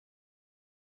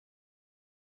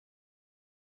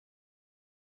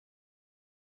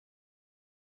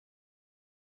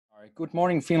Good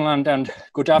morning, Finland, and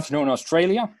good afternoon,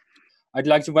 Australia. I'd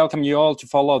like to welcome you all to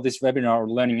follow this webinar on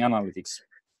learning analytics.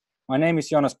 My name is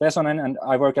Jonas Pesonen, and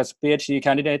I work as a PhD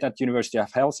candidate at University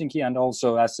of Helsinki and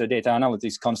also as a data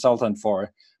analytics consultant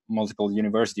for multiple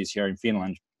universities here in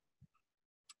Finland.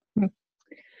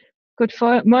 Good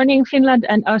morning, Finland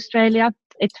and Australia.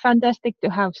 It's fantastic to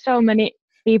have so many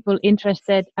people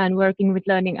interested and working with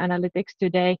learning analytics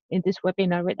today in this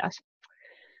webinar with us.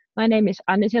 My name is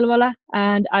Anni Silvola,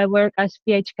 and I work as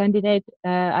PhD candidate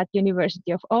at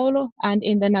University of Oulu and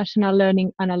in the National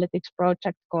Learning Analytics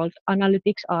project called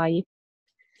Analytics AI.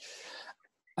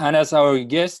 And as our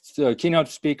guest, keynote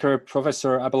speaker,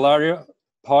 Professor Abelardo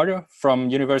Pardo from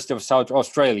University of South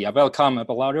Australia. Welcome,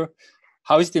 Abelardo.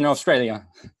 How is it in Australia?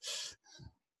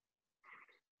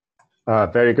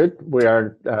 Very good. We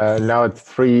are now at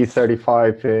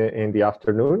 3:35 in the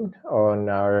afternoon on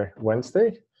our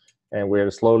Wednesday, and we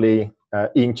are slowly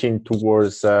inching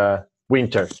towards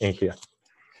winter in here,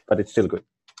 but it's still good.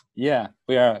 Yeah,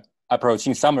 we are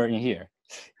approaching summer in here.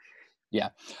 Yeah.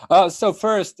 So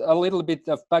first, a little bit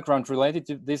of background related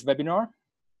to this webinar.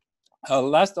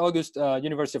 Last August,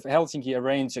 University of Helsinki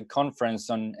arranged a conference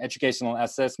on educational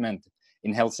assessment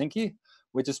in Helsinki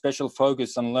with a special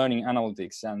focus on learning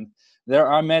analytics. And there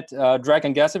I met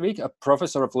Dragan Gasevic, a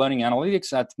professor of learning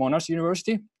analytics at Monash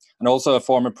University, and also a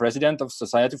former president of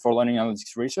Society for Learning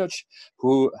Analytics Research,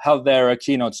 who held their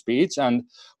keynote speech. And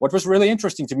what was really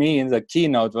interesting to me in the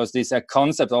keynote was this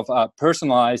concept of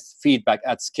personalized feedback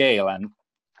at scale. And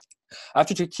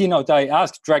after the keynote, I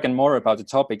asked Dragan more about the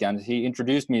topic, and he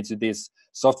introduced me to this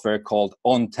software called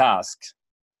OnTask.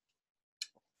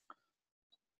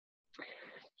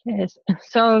 Yes,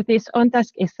 so this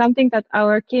OnTask is something that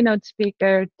our keynote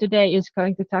speaker today is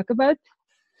going to talk about.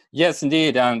 Yes,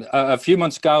 indeed. And a few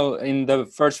months ago, in the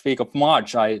first week of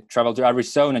March, I traveled to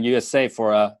Arizona, USA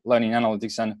for a learning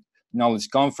analytics and knowledge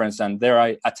conference. And there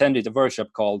I attended a workshop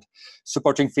called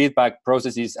Supporting Feedback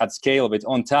Processes at Scale with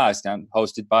OnTask, and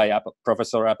hosted by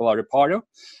Professor Abelardo Pardo.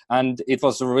 And it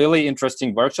was a really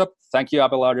interesting workshop. Thank you,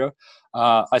 Abelardo.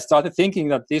 I started thinking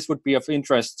that this would be of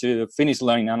interest to Finnish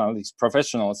learning analytics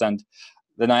professionals. And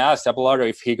then I asked Abelardo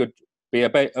if he could be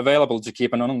available to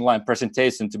keep an online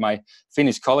presentation to my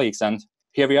Finnish colleagues. And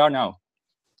here we are now.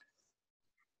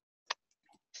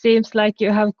 Seems like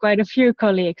you have quite a few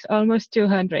colleagues, almost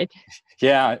 200.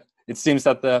 Yeah, it seems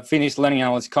that the Finnish learning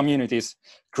analytics community is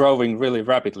growing really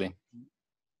rapidly.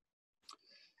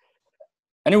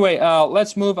 Anyway,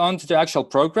 let's move on to the actual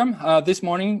program. This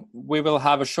morning, we will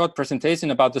have a short presentation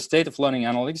about the state of learning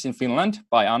analytics in Finland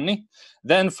by Anni,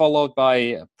 then followed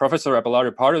by Professor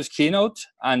Abelardo Pardo's keynote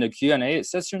and a Q&A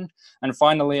session. And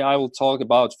finally, I will talk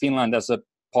about Finland as a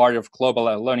part of global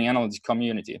learning analytics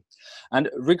community. And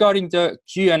regarding the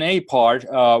Q&A part,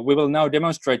 we will now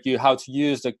demonstrate you how to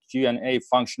use the Q&A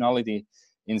functionality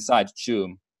inside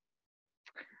Zoom.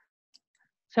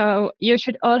 So you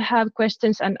should all have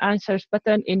questions and answers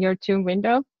button in your Zoom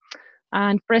window,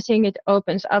 and pressing it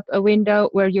opens up a window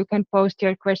where you can post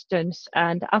your questions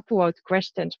and upvote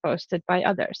questions posted by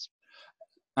others.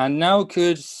 And now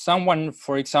could someone,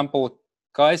 for example,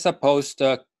 Kaisa, post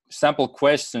a sample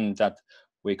question that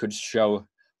we could show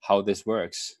how this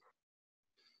works?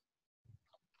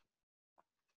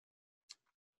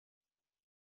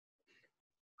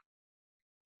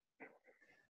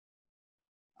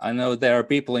 I know there are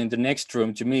people in the next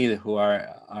room to me who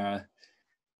are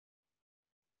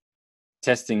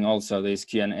testing also this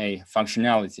Q&A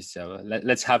functionality. So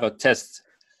let's have a test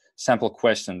sample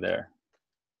question there.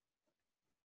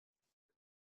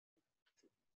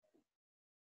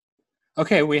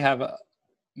 Okay, we have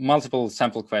multiple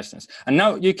sample questions. And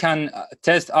now you can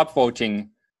test upvoting,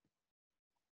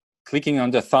 clicking on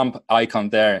the thumb icon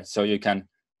there, so you can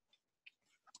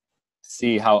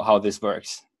see how this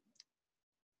works.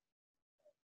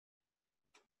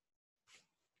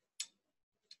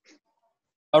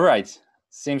 All right,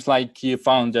 seems like you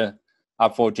found the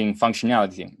upvoting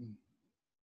functionality.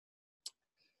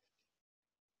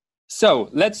 So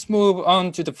let's move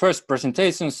on to the first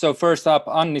presentation. So first up,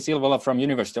 Anni Silvola from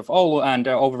University of Oulu and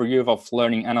an overview of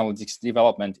learning analytics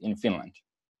development in Finland.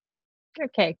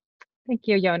 Okay, thank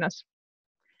you, Jonas.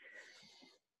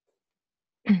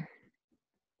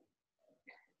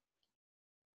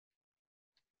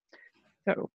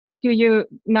 So do you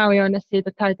now, Jonas, see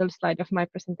the title slide of my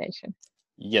presentation?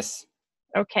 Yes.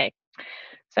 Okay.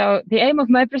 So the aim of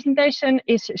my presentation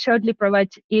is shortly provide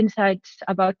insights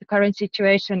about the current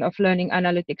situation of learning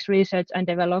analytics research and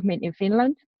development in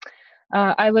Finland.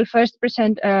 I will first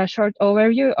present a short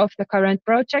overview of the current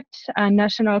projects and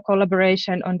national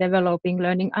collaboration on developing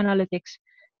learning analytics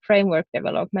framework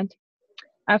development.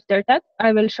 After that,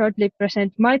 I will shortly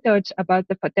present my thoughts about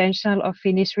the potential of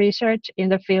Finnish research in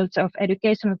the fields of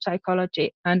educational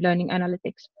psychology and learning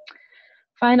analytics.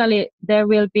 Finally, there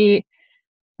will be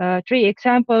 3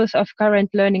 examples of current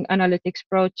learning analytics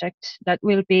projects that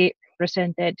will be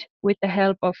presented with the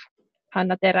help of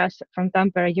Hanna Teräs from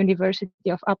Tampere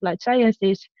University of Applied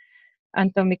Sciences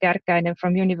and Tommi Kärkkäinen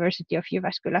from University of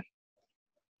Jyväskylä.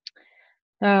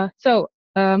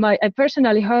 I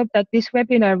personally hope that this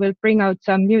webinar will bring out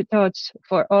some new thoughts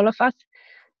for all of us,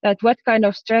 that what kind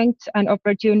of strengths and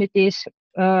opportunities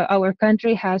our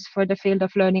country has for the field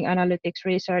of learning analytics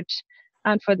research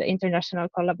and for the international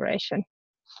collaboration.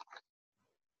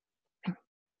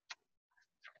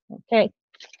 Okay.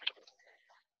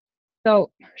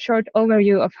 So, short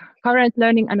overview of current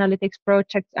learning analytics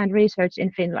projects and research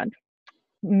in Finland.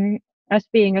 As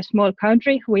being a small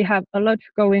country, we have a lot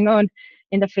going on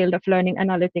in the field of learning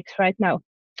analytics right now.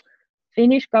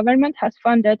 Finnish government has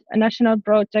funded national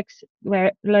projects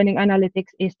where learning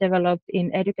analytics is developed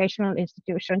in educational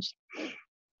institutions.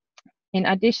 In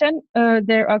addition,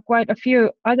 there are quite a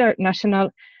few other national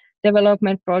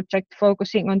development projects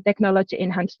focusing on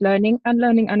technology-enhanced learning and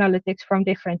learning analytics from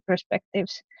different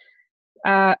perspectives.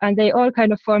 And they all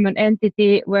kind of form an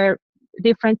entity where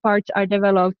different parts are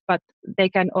developed, but they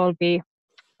can all be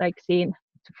seen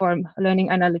to form a learning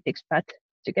analytics path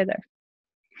together.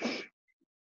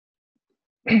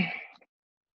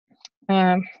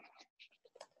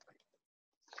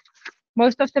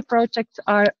 Most of the projects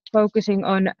are focusing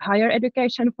on higher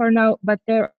education for now, but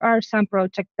there are some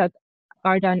projects that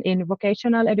are done in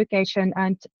vocational education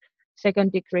and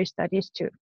second degree studies too.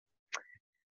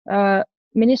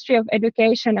 Ministry of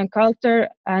Education and Culture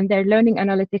and their learning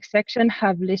analytics section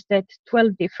have listed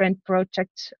 12 different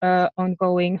projects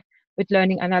ongoing with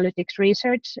learning analytics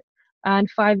research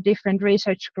and 5 different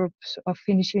research groups of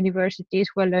Finnish universities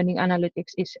where learning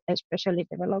analytics is especially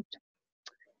developed.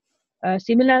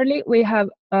 Similarly, we have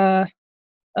a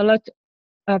lot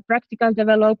of practical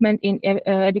development in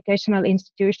educational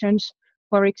institutions.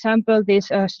 For example, these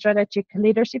strategic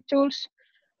leadership tools,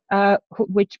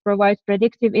 which provide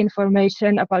predictive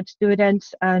information about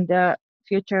students and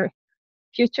future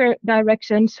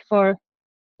directions for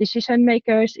decision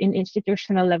makers in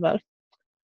institutional level.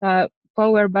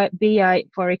 Power BI,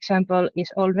 for example, is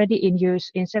already in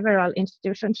use in several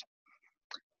institutions.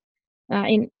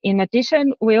 In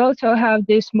addition, we also have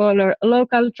these smaller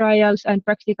local trials and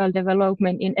practical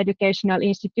development in educational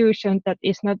institutions that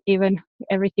is not even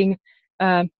everything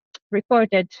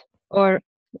reported or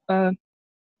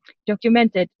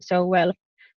documented so well.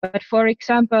 But for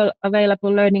example,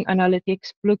 available learning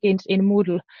analytics plugins in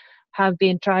Moodle have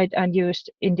been tried and used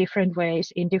in different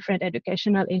ways in different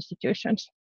educational institutions.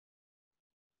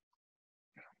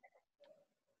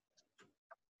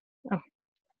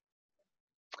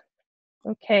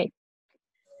 Okay.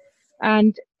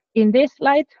 And in this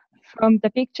slide, from the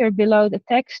picture below the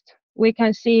text, we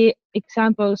can see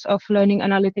examples of learning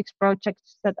analytics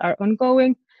projects that are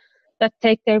ongoing that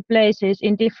take their places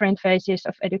in different phases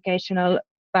of educational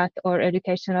path or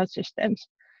educational systems.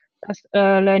 As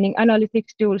learning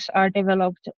analytics tools are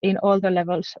developed in all the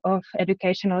levels of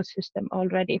educational system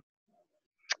already.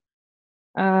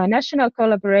 National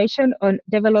collaboration on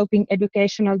developing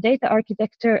educational data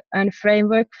architecture and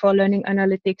framework for learning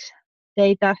analytics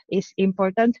data is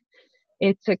important.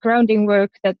 It's a grounding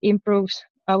work that improves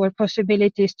our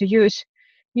possibilities to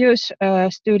use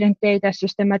student data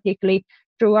systematically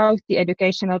throughout the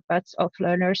educational paths of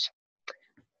learners.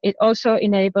 It also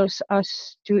enables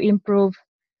us to improve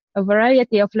a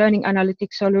variety of learning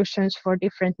analytics solutions for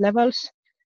different levels,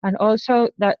 and also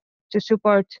that to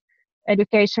support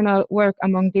educational work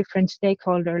among different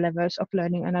stakeholder levels of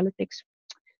learning analytics.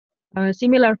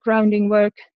 Similar grounding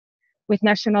work with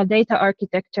national data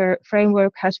architecture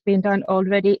framework has been done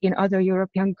already in other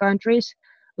European countries,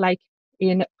 like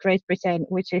in Great Britain,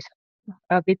 which is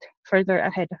a bit further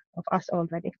ahead of us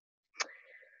already.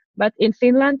 But in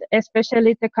Finland,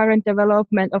 especially the current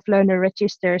development of learner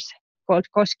registers called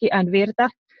Koski and Virta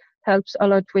helps a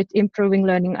lot with improving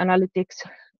learning analytics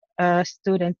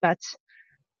student paths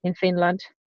in Finland.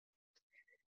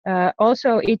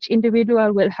 Also, each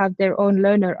individual will have their own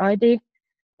learner ID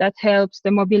that helps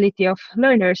the mobility of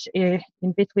learners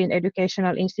in between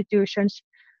educational institutions,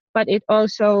 but it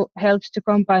also helps to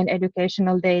combine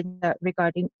educational data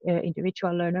regarding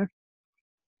individual learner.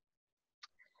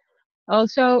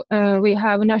 Also, we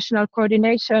have national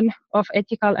coordination of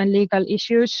ethical and legal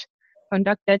issues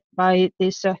conducted by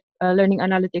this learning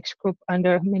analytics group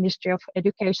under Ministry of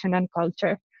Education and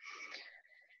Culture,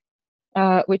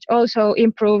 which also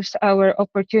improves our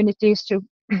opportunities to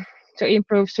to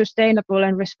improve sustainable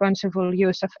and responsible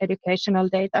use of educational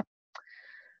data.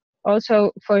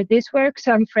 Also, for this work,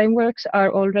 some frameworks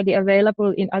are already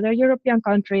available in other European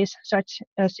countries, such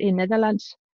as in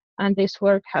Netherlands, and this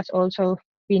work has also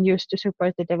been used to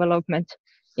support the development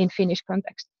in Finnish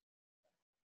context.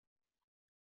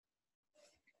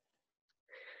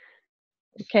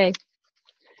 Okay,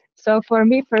 so for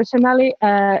me personally,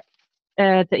 the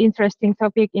interesting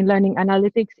topic in learning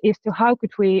analytics is to how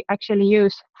could we actually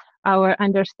use our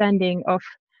understanding of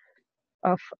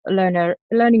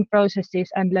learning processes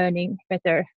and learning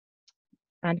better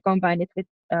and combine it with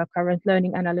current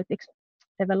learning analytics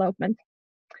development.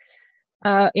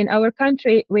 In our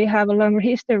country, we have a long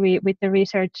history with the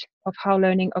research of how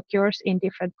learning occurs in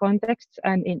different contexts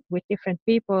and with different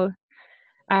people,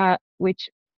 which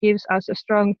gives us a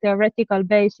strong theoretical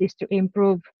basis to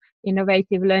improve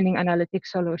innovative learning analytics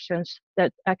solutions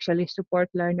that actually support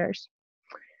learners.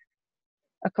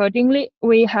 Accordingly,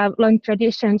 we have long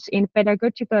traditions in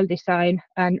pedagogical design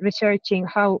and researching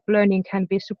how learning can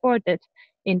be supported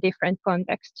in different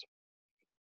contexts.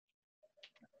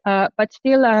 But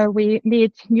still, we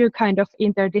need new kind of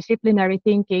interdisciplinary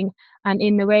thinking and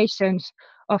innovations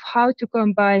of how to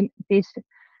combine this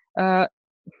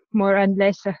more and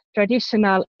less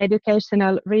traditional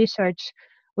educational research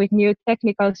with new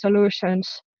technical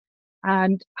solutions,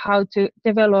 and how to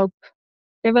develop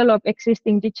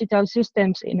existing digital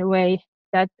systems in a way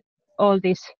that all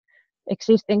this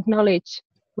existing knowledge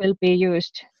will be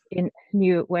used in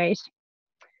new ways.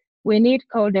 We need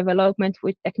co-development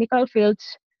with technical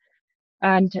fields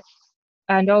and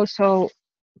also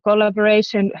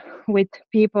collaboration with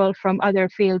people from other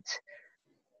fields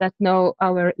that know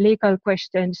our legal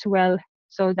questions well,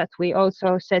 so that we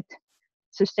also set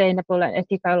sustainable and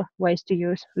ethical ways to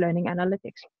use learning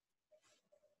analytics.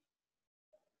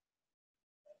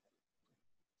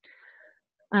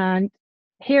 And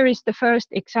here is the first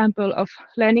example of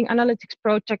learning analytics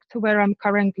project where I'm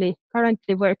currently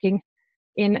working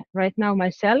in right now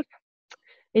myself.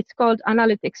 It's called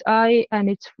Analytics I, and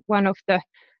it's one of the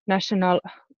national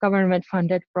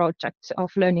government-funded projects of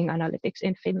learning analytics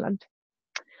in Finland.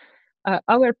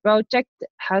 Our project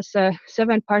has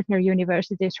 7 partner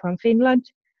universities from Finland,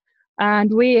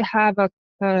 and we have a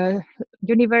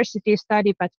university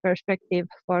study path perspective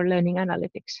for learning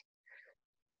analytics.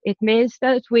 It means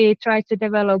that we try to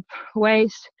develop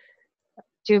ways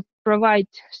to provide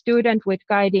students with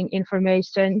guiding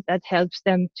information that helps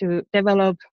them to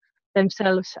develop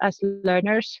themselves as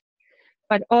learners,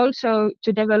 but also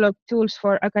to develop tools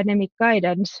for academic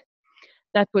guidance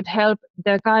that would help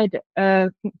the guide,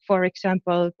 for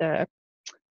example, the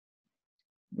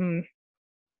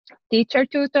teacher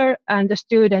tutor and the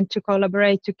student to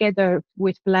collaborate together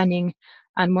with planning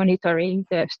and monitoring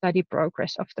the study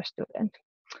progress of the student.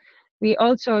 We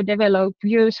also develop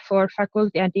views for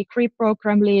faculty and degree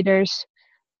program leaders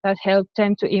that help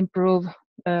them to improve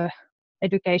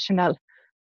educational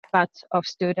paths of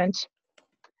students,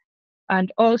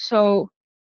 and also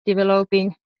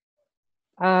developing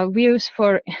views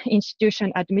for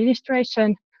institution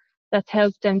administration that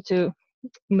help them to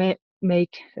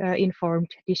make informed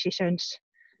decisions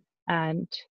and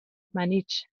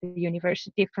manage the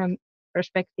university from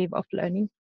perspective of learning.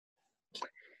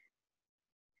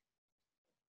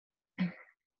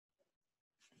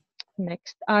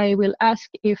 Next, I will ask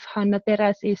if Hanna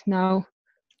Teräs is now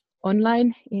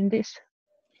online in this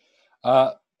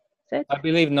set. I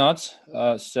believe not.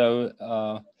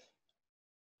 So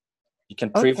you can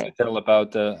briefly tell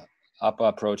about the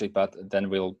APA project, but then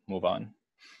we'll move on.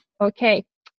 Okay,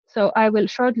 so I will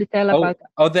shortly tell about.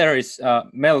 Oh, there is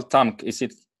Mel Tamk. Is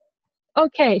it?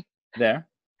 Okay. There.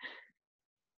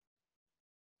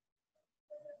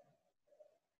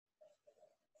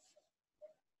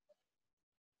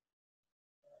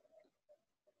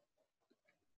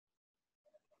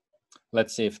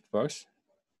 Let's see if it works.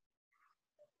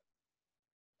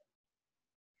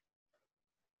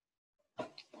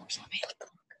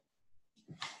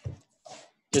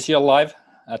 Is you're live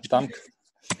at Tamk?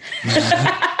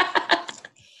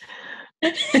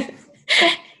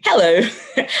 Hello.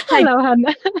 Hello,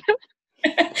 Hanna.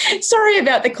 Sorry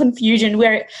about the confusion.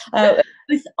 Where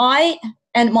both I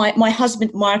and my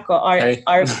husband Marco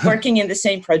are working in the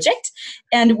same project,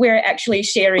 and we're actually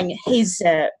sharing his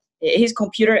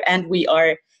computer, and we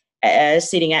are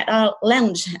sitting at our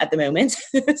lounge at the moment.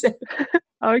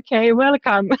 Okay,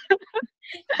 welcome.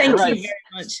 Thank you very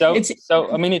much. So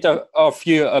a minute of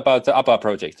you about the APA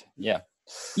project. Yeah.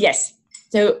 Yes.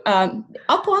 So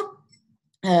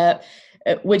APA,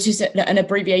 which is an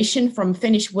abbreviation from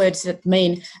Finnish words that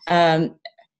mean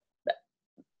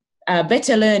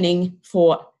better learning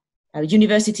for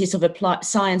Universities of Applied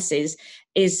Sciences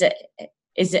is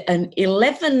an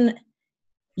 11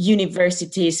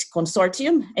 universities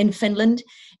consortium in Finland,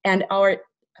 and our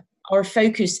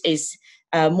focus is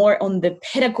more on the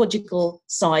pedagogical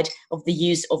side of the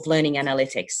use of learning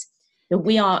analytics. So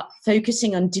we are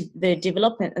focusing on the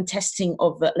development and testing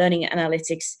of learning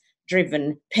analytics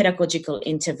driven pedagogical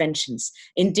interventions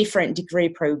in different degree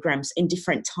programs in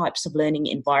different types of learning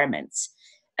environments.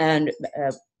 And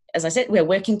as I said, we're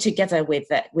working together with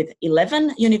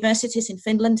 11 universities in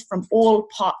Finland from all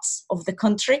parts of the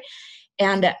country,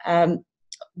 and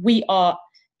we are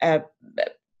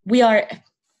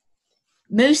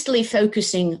mostly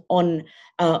focusing on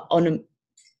the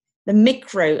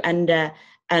micro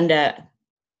and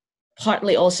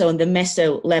partly also on the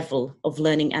meso level of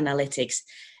learning analytics,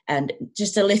 and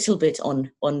just a little bit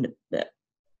on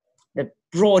the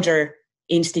broader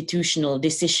institutional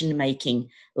decision making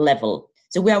level.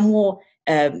 So we are more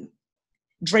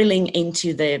drilling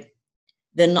into the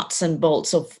nuts and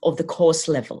bolts of the course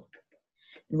level.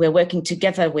 We're working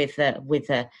together with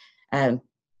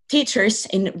teachers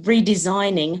in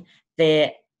redesigning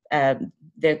their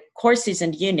courses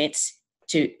and units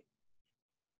to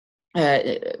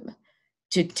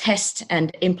test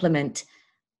and implement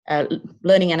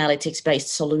learning analytics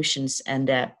based solutions and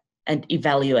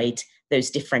evaluate those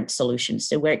different solutions.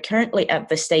 So we're currently at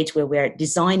the stage where we're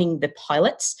designing the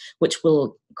pilots, which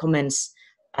will commence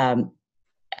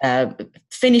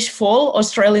Finnish fall,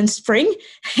 Australian spring,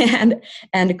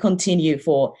 and continue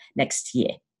for next year.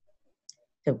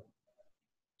 So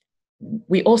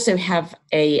we also have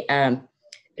a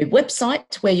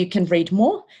website where you can read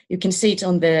more. You can see it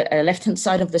on the left-hand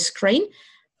side of the screen.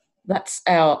 That's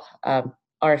our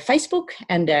Facebook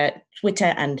and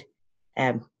Twitter and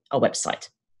our website.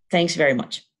 Thanks very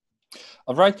much.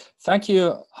 All right. Thank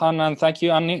you, Hanna, and thank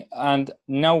you, Anni. And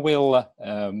now we'll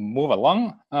move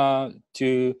along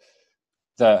to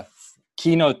the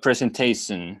keynote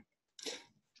presentation.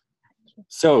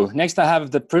 So next I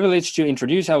have the privilege to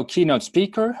introduce our keynote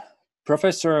speaker.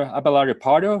 Professor Abelard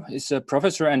Pardo is a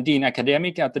professor and dean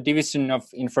academic at the Division of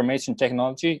Information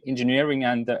Technology, Engineering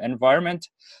and the Environment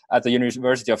at the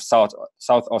University of South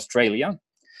Australia.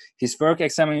 His work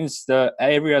examines the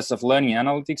areas of learning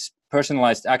analytics,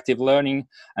 personalized active learning,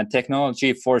 and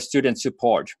technology for student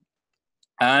support.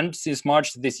 And since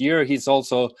March this year, he's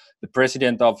also the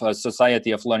president of a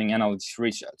Society of Learning Analytics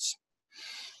Research.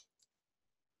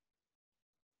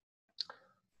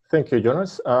 Thank you,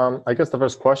 Jonas. I guess the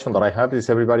first question that I have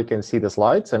is everybody can see the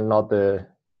slides and not the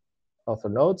author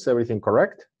notes. Everything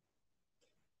correct?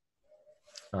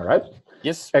 All right.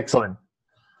 Yes. Excellent.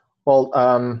 Well,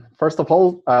 first of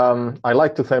all, I'd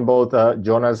like to thank both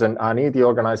Jonas and Anni, the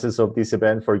organizers of this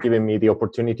event, for giving me the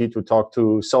opportunity to talk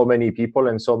to so many people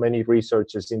and so many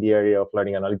researchers in the area of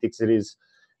learning analytics. It is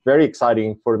very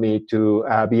exciting for me to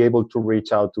be able to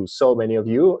reach out to so many of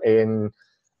you in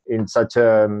such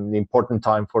an important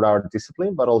time for our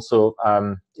discipline, but also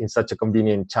in such a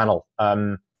convenient channel.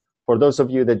 For those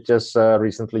of you that just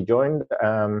recently joined,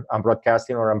 I'm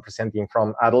broadcasting or I'm presenting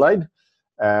from Adelaide,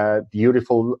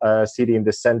 beautiful city in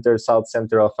the center, south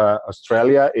center of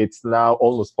Australia. It's now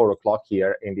almost 4 o'clock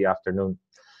here in the afternoon.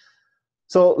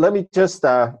 So let me just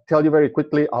tell you very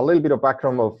quickly a little bit of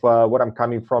background of what I'm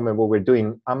coming from and what we're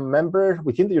doing. I'm a member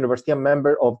within the university. I'm a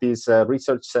member of this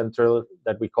research center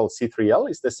that we call C3L.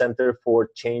 It's the Center for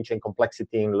Change and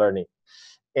Complexity in Learning.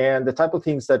 And the type of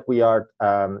things that we are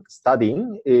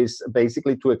studying is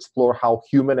basically to explore how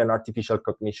human and artificial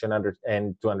cognition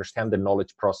and to understand the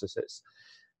knowledge processes.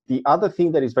 The other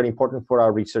thing that is very important for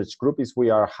our research group is we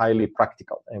are highly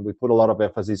practical, and we put a lot of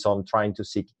emphasis on trying to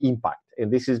seek impact. And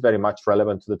this is very much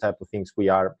relevant to the type of things we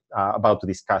are about to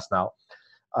discuss now.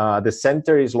 The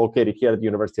center is located here at the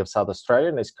University of South Australia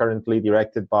and is currently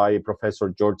directed by Professor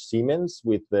George Siemens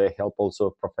with the help also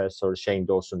of Professor Shane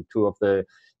Dawson, two of the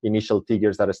initial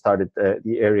figures that started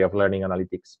the area of learning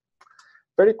analytics.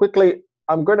 Very quickly,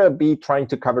 I'm going to be trying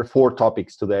to cover 4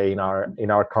 topics today in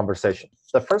our conversation.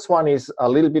 The first one is a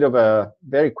little bit of a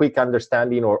very quick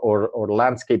understanding or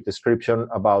landscape description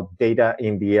about data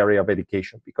in the area of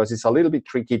education, because it's a little bit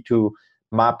tricky to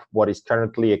map what is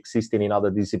currently existing in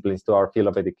other disciplines to our field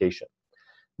of education.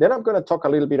 Then I'm going to talk a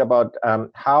little bit about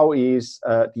how is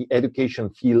the education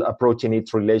field approaching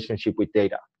its relationship with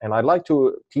data. And I'd like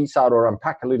to tease out or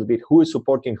unpack a little bit who is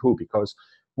supporting who, because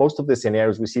most of the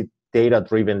scenarios we see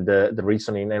data-driven the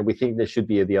reasoning, and we think there should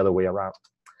be the other way around.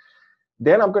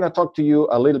 Then I'm going to talk to you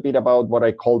a little bit about what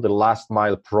I call the last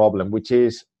mile problem, which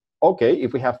is, okay,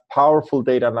 if we have powerful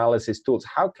data analysis tools,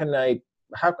 how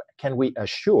can we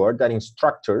assure that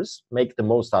instructors make the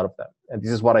most out of them? And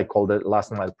this is what I call the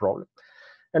last mile problem.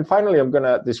 And finally, I'm going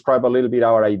to describe a little bit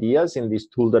our ideas in this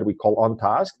tool that we call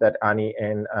OnTask that Annie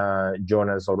and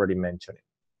Jonas already mentioned.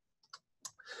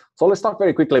 So let's talk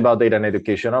very quickly about data and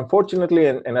education. Unfortunately,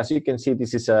 and as you can see,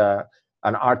 this is an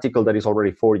article that is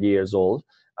already 4 years old.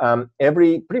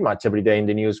 Pretty much every day in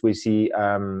the news, we see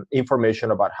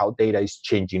information about how data is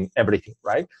changing everything,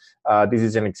 right? This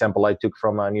is an example I took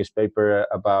from a newspaper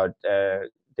about the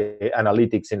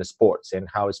analytics in sports and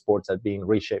how sports are being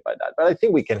reshaped by that. But I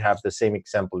think we can have the same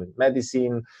example in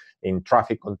medicine, in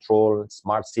traffic control,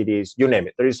 smart cities, you name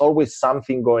it. There is always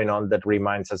something going on that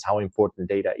reminds us how important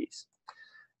data is.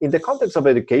 In the context of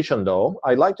education, though,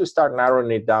 I'd like to start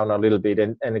narrowing it down a little bit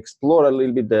and explore a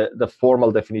little bit the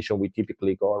formal definition we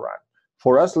typically go around.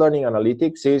 For us, learning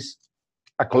analytics is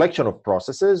a collection of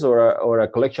processes or a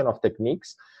collection of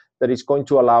techniques that is going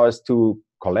to allow us to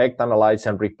collect, analyze,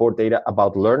 and report data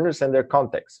about learners and their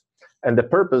context. And the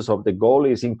purpose of the goal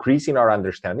is increasing our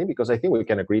understanding, because I think we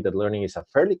can agree that learning is a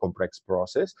fairly complex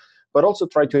process, but also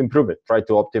try to improve it, try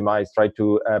to optimize, try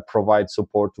to provide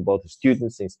support to both the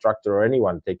students, instructor, or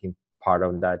anyone taking part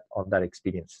on that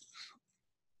experience.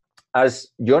 As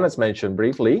Jonas mentioned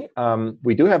briefly,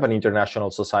 we do have an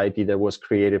international society that was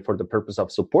created for the purpose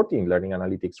of supporting learning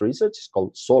analytics research. It's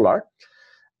called SOLAR.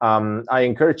 I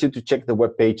encourage you to check the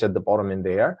webpage at the bottom in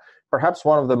there. Perhaps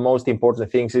one of the most important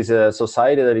things is a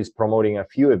society that is promoting a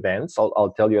few events.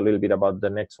 I'll tell you a little bit about the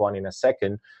next one in a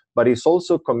second, but it's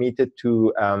also committed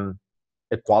to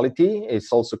equality.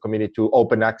 It's also committed to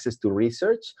open access to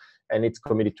research, and it's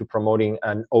committed to promoting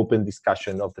an open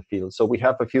discussion of the field. So we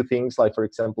have a few things like, for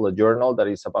example, a journal that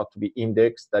is about to be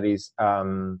indexed that is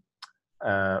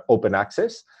open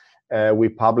access. We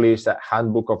published a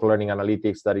handbook of learning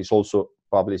analytics that is also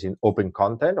published in open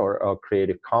content or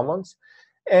Creative Commons.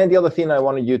 And the other thing I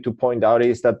wanted you to point out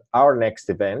is that our next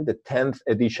event, the 10th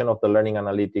edition of the Learning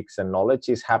Analytics and Knowledge,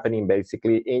 is happening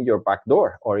basically in your back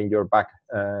door or in your back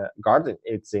garden.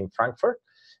 It's in Frankfurt.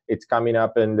 It's coming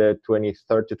up in the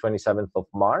 23rd to 27th of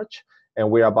March, and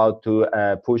we're about to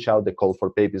push out the call for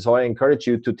papers. So I encourage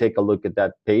you to take a look at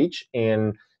that page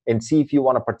and see if you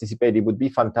want to participate. It would be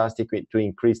fantastic to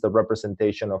increase the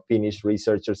representation of Finnish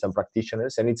researchers and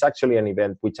practitioners. And it's actually an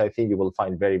event which I think you will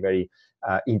find very, very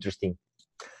interesting.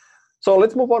 So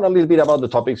let's move on a little bit about the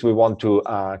topics we want to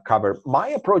cover. My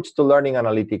approach to learning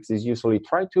analytics is usually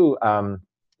try to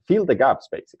fill the gaps,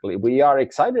 basically. We are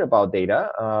excited about data.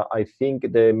 I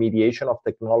think the mediation of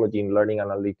technology in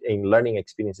learning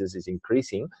experiences is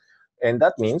increasing. And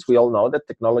that means we all know that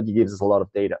technology gives us a lot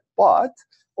of data. But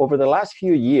over the last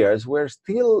few years, we're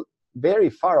still very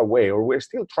far away, or we're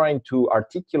still trying to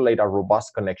articulate a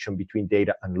robust connection between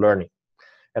data and learning.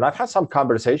 And I've had some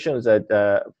conversations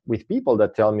with people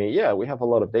that tell me, yeah, we have a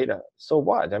lot of data. So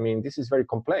what? I mean, this is very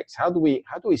complex. How do we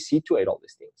situate all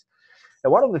these things?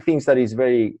 And one of the things that is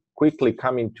very quickly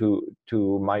coming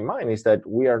to my mind is that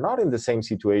we are not in the same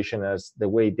situation as the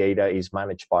way data is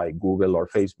managed by Google or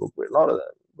Facebook. We're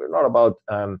not about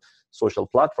social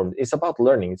platforms. It's about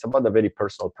learning. It's about a very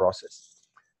personal process.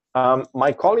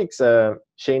 My colleagues,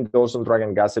 Shane Dawson,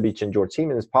 Dragan Gasevich, and George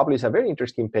Siemens published a very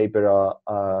interesting paper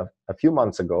a few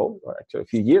months ago, or actually a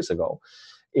few years ago,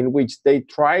 in which they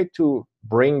tried to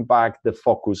bring back the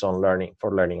focus on learning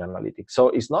for learning analytics. So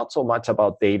it's not so much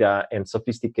about data and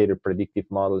sophisticated predictive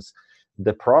models.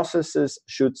 The processes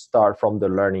should start from the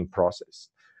learning process.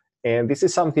 And this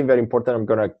is something very important. I'm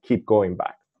going to keep going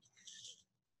back.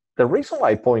 The reason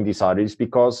why I point this out is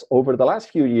because over the last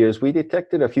few years, we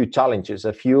detected a few challenges,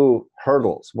 a few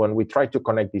hurdles when we try to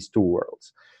connect these two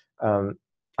worlds.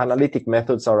 Analytic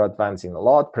methods are advancing a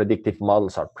lot, predictive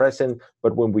models are present,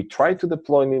 but when we try to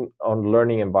deploy them on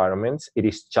learning environments, it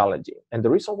is challenging. And the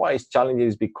reason why it's challenging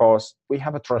is because we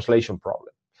have a translation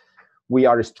problem. We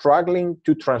are struggling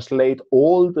to translate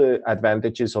all the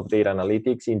advantages of data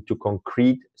analytics into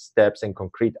concrete steps and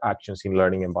concrete actions in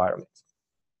learning environments.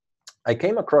 I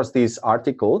came across this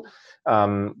article,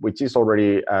 which is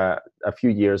already a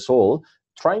few years old,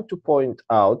 trying to point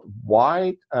out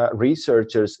why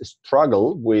researchers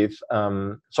struggle with,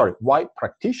 why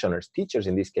practitioners, teachers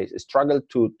in this case, struggle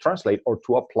to translate or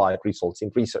to apply results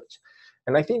in research.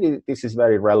 And I think this is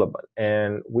very relevant.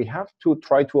 And we have to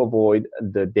try to avoid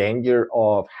the danger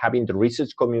of having the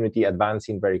research community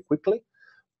advancing very quickly,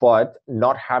 but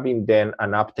not having then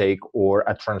an uptake or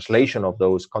a translation of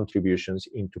those contributions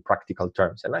into practical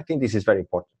terms. And I think this is very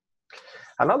important.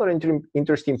 Another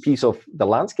interesting piece of the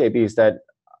landscape is that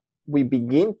we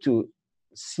begin to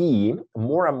see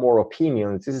more and more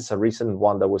opinions. This is a recent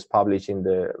one that was published in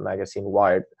the magazine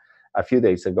Wired a few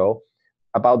days ago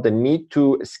about the need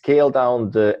to scale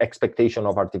down the expectation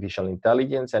of artificial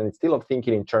intelligence, and instead of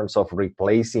thinking in terms of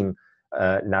replacing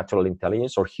natural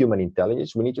intelligence or human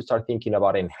intelligence. We need to start thinking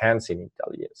about enhancing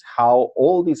intelligence, how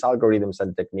all these algorithms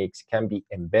and techniques can be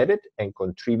embedded and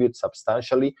contribute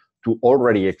substantially to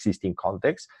already existing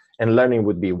contexts, and learning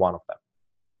would be one of them.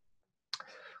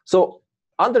 So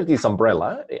under this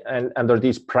umbrella and under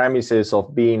these premises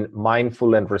of being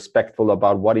mindful and respectful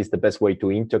about what is the best way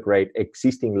to integrate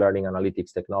existing learning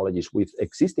analytics technologies with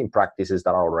existing practices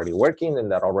that are already working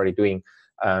and that are already doing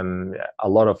a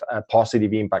lot of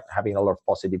positive impact, having a lot of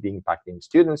positive impact in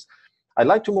students, I'd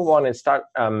like to move on and start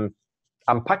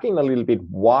unpacking a little bit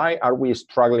why are we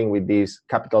struggling with this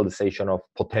capitalization of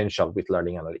potential with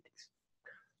learning analytics.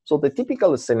 So the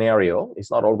typical scenario is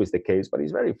not always the case, but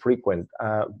it's very frequent.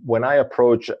 When I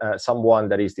approach someone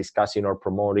that is discussing or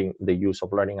promoting the use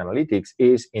of learning analytics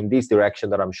is in this direction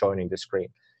that I'm showing in the screen.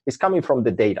 It's coming from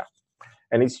the data.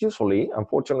 And it's usually,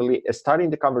 unfortunately, starting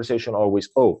the conversation always,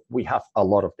 oh, we have a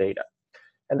lot of data.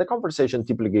 And the conversation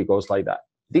typically goes like that.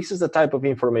 This is the type of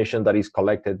information that is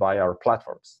collected by our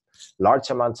platforms. Large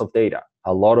amounts of data,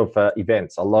 a lot of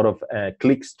events, a lot of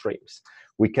click streams.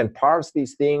 We can parse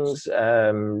these things,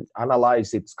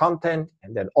 analyze its content,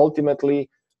 and then ultimately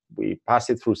we pass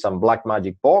it through some black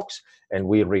magic box and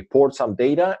we report some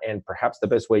data. And perhaps the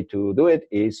best way to do it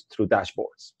is through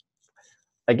dashboards.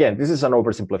 Again, this is an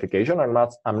oversimplification.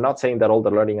 I'm not saying that all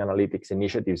the learning analytics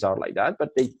initiatives are like that, but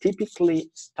they typically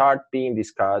start being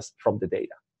discussed from the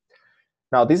data.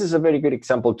 Now, this is a very good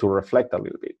example to reflect a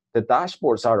little bit. The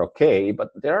dashboards are okay, but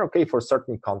they're okay for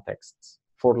certain contexts.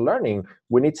 For learning,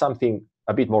 we need something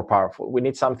a bit more powerful. We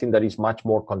need something that is much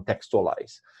more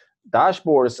contextualized.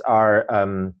 Dashboards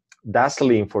are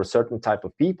dazzling for certain type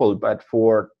of people, but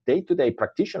for day-to-day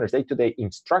practitioners, day-to-day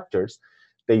instructors,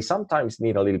 they sometimes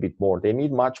need a little bit more. They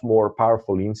need much more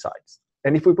powerful insights.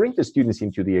 And if we bring the students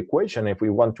into the equation, if we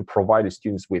want to provide the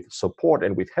students with support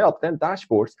and with help, then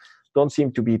dashboards don't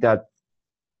seem to be that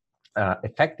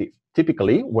effective.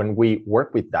 Typically, when we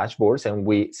work with dashboards and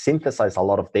we synthesize a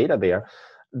lot of data there,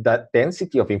 that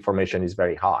density of information is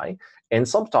very high. And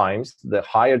sometimes the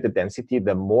higher the density,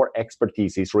 the more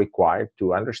expertise is required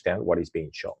to understand what is being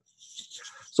shown.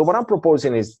 So what I'm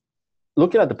proposing is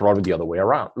looking at the problem the other way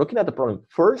around, looking at the problem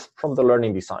first from the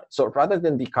learning design. So rather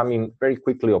than becoming very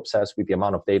quickly obsessed with the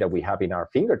amount of data we have in our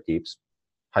fingertips,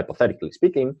 hypothetically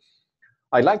speaking,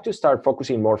 I'd like to start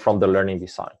focusing more from the learning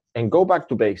design and go back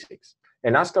to basics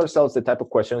and ask ourselves the type of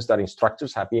questions that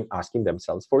instructors have been asking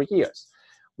themselves for years.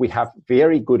 We have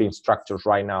very good instructors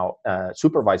right now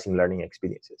supervising learning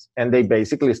experiences. And they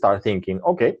basically start thinking,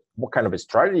 okay, what kind of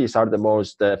strategies are the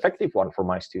most effective one for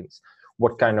my students?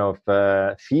 What kind of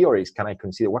theories can I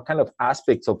consider? What kind of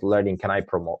aspects of learning can I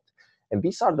promote? And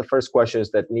these are the first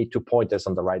questions that need to point us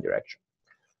in the right direction.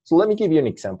 So let me give you an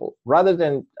example. Rather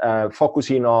than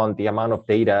focusing on the amount of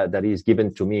data that is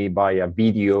given to me by a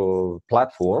video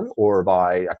platform or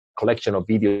by a collection of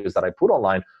videos that I put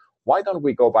online, why don't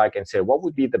we go back and say, what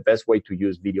would be the best way to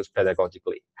use videos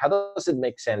pedagogically? How does it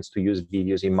make sense to use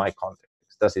videos in my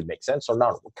context? Does it make sense or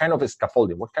not? What kind of a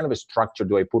scaffolding, what kind of a structure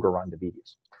do I put around the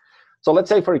videos? So let's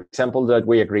say, for example, that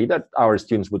we agree that our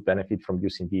students would benefit from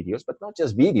using videos, but not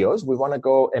just videos. We want to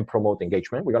go and promote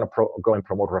engagement. We're going to go and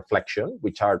promote reflection,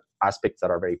 which are aspects that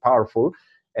are very powerful.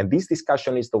 And this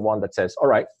discussion is the one that says, all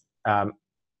right,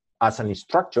 as an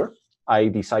instructor, I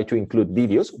decide to include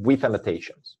videos with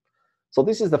annotations. So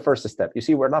this is the first step. You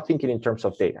see, we're not thinking in terms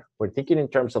of data. We're thinking in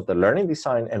terms of the learning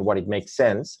design and what it makes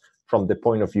sense from the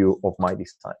point of view of my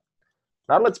design.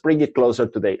 Now let's bring it closer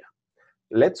to data.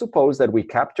 Let's suppose that we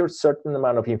capture a certain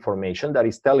amount of information that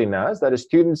is telling us that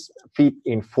students fit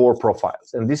in 4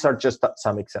 profiles. And these are just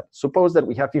some examples. Suppose that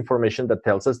we have information that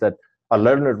tells us that a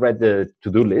learner read the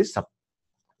to-do list,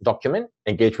 document,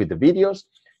 engaged with the videos,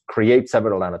 create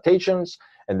several annotations,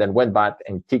 and then went back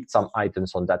and ticked some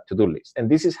items on that to-do list. And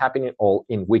this is happening all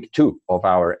in week 2 of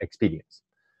our experience.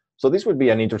 So this would be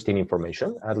an interesting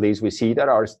information. At least we see that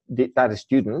that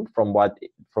student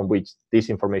from which this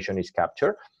information is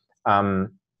captured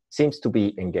seems to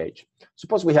be engaged.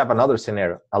 Suppose we have another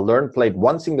scenario. A learner played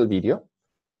one single video,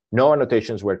 no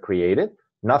annotations were created,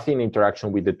 nothing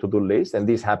interaction with the to-do list, and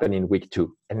this happened in week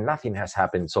 2, and nothing has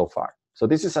happened so far. So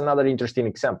this is another interesting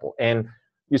example. And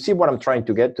you see what I'm trying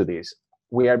to get to this.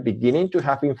 We are beginning to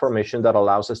have information that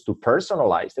allows us to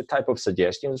personalize the type of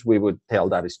suggestions we would tell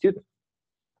that student.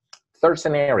 Third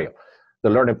scenario, the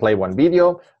learner played one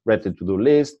video, read the to-do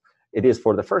list. It is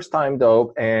for the first time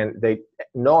though, and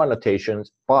no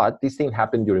annotations, but this thing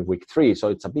happened during week 3, so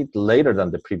it's a bit later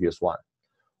than the previous one.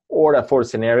 Or a fourth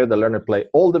scenario, the learner played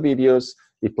all the videos,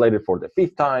 he played it for the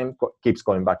 5th time, keeps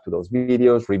going back to those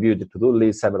videos, reviewed the to-do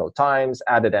list several times,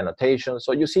 added annotations.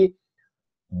 So you see,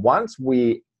 once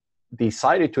we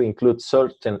decided to include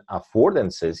certain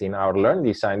affordances in our learning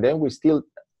design, then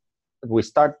we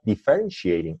start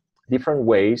differentiating different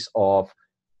ways of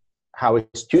how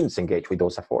students engage with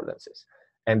those affordances.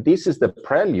 And this is the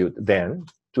prelude then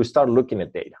to start looking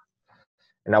at data.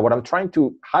 And now what I'm trying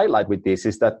to highlight with this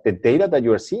is that the data that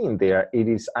you're seeing there, it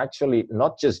is actually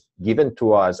not just given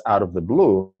to us out of the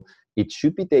blue. It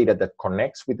should be data that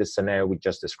connects with the scenario we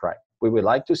just described. We would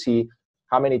like to see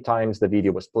how many times the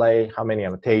video was played, how many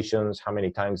annotations, how many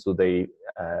times do they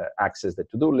access the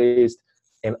to-do list.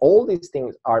 And all these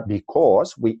things are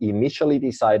because we initially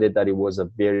decided that it was a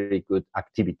very good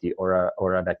activity or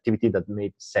an activity that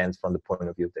made sense from the point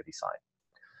of view of the design.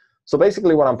 So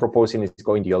basically what I'm proposing is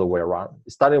going the other way around,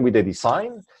 starting with the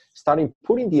design, starting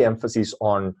putting the emphasis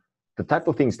on the type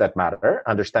of things that matter,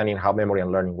 understanding how memory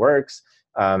and learning works,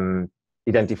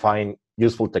 identifying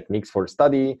useful techniques for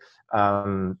study,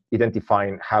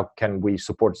 identifying how can we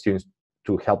support students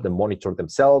to help them monitor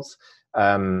themselves,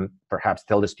 perhaps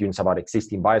tell the students about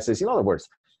existing biases. In other words,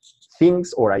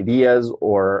 things or ideas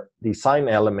or design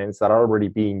elements that are already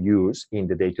being used in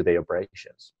the day-to-day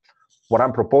operations. What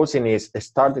I'm proposing is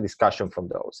start the discussion from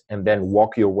those and then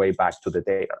walk your way back to the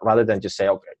data, rather than just say,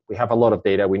 okay, we have a lot of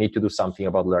data, we need to do something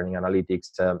about learning analytics,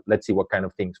 let's see what kind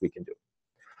of things we can do.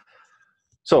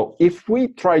 So if we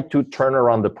try to turn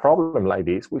around the problem like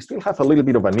this, we still have a little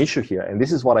bit of an issue here, and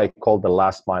this is what I call the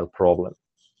last mile problem.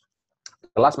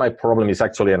 The last mile problem is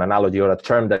actually an analogy or a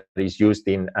term that is used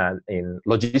in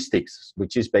logistics,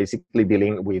 which is basically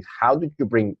dealing with how do you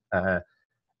bring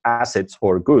assets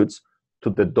or goods to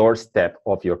the doorstep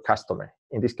of your customer.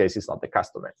 In this case, it's not the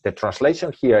customer. The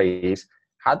translation here is,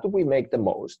 how do we make the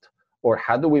most, or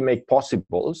how do we make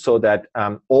possible so that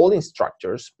all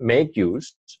instructors make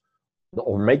use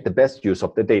or make the best use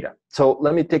of the data? So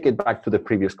let me take it back to the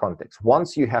previous context.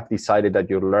 Once you have decided that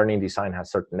your learning design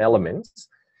has certain elements,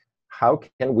 how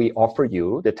can we offer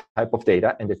you the type of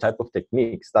data and the type of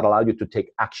techniques that allow you to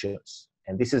take actions?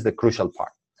 And this is the crucial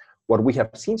part. What we have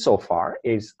seen so far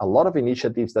is a lot of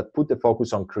initiatives that put the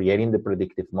focus on creating the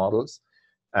predictive models,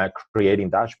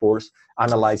 creating dashboards,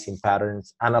 analyzing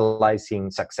patterns,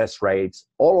 analyzing success rates.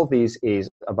 All of this is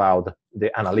about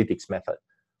the analytics method.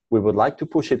 We would like to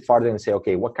push it further and say,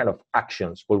 okay, what kind of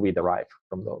actions will we derive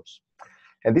from those?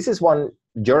 And this is one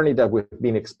journey that we've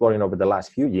been exploring over the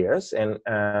last few years, and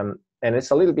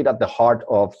it's a little bit at the heart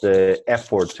of the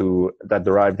effort that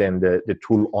derived in the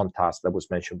tool on task that was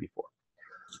mentioned before.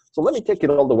 So let me take it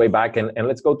all the way back and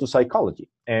let's go to psychology.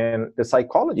 And the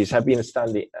psychologists have been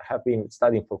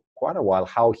studying for quite a while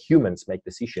how humans make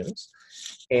decisions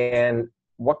and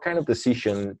what kind of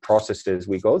decision processes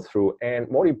we go through, and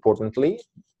more importantly,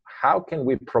 how can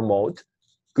we promote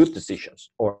good decisions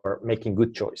or making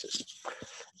good choices.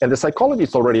 And the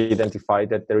psychologists already identified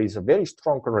that there is a very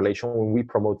strong correlation when we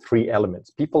promote three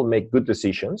elements. People make good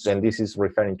decisions, and this is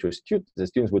referring to students. The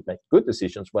students would make good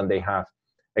decisions when they have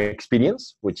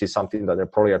experience, which is something that they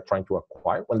probably are trying to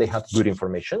acquire, when they have good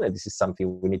information, and this is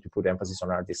something we need to put emphasis on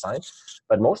our design,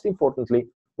 but most importantly,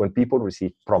 when people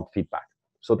receive prompt feedback.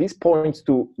 So this points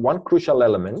to one crucial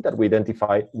element that we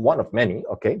identify, one of many,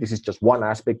 okay, this is just one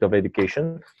aspect of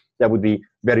education that would be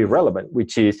very relevant,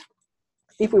 which is,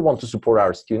 if we want to support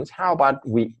our students, how about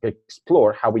we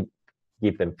explore how we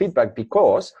give them feedback,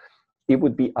 because it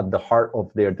would be at the heart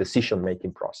of their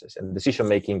decision-making process. And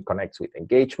decision-making connects with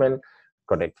engagement,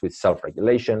 connect with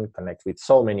self-regulation, connect with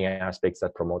so many aspects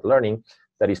that promote learning.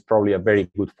 That is probably a very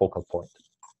good focal point.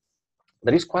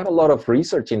 There is quite a lot of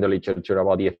research in the literature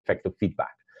about the effect of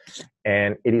feedback.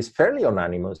 And it is fairly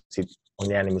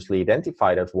unanimously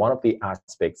identified as one of the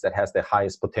aspects that has the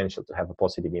highest potential to have a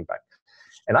positive impact.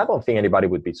 And I don't think anybody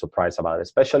would be surprised about it,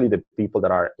 especially the people that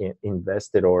are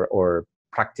invested or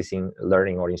practicing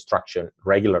learning or instruction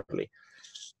regularly.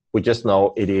 We just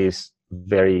know it is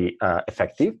very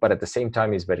effective, but at the same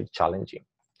time is very challenging.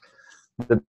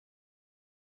 The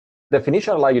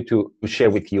definition I'd like you to share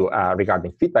with you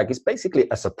regarding feedback is basically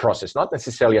as a process, not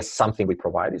necessarily as something we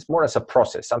provide. It's more as a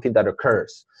process, something that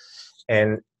occurs.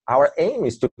 And our aim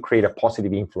is to create a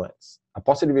positive influence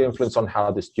on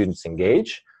how the students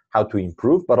engage, how to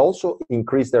improve, but also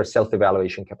increase their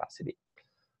self-evaluation capacity.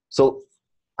 So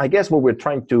I guess what we're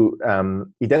trying to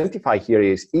identify here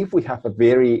is, if we have a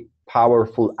very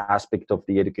powerful aspect of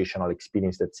the educational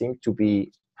experience that seems to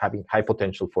be having high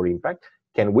potential for impact,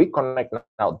 can we connect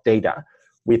now data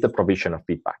with the provision of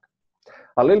feedback?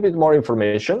 A little bit more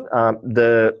information.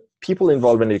 The people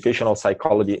involved in educational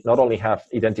psychology not only have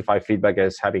identified feedback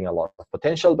as having a lot of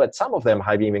potential, but some of them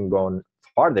have even gone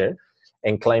farther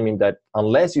and claiming that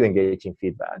unless you engage in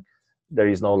feedback, there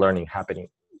is no learning happening.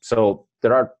 So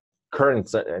there are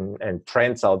currents and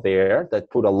trends out there that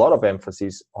put a lot of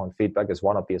emphasis on feedback as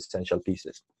one of the essential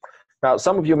pieces. Now,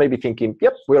 some of you may be thinking,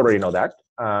 yep, we already know that.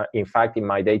 In fact, in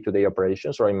my day-to-day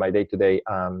operations or in my day-to-day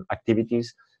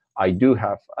activities, I do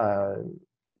have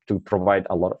to provide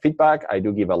a lot of feedback. I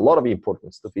do give a lot of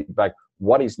importance to feedback.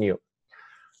 What is new?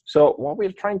 So what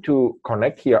we're trying to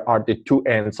connect here are the two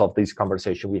ends of this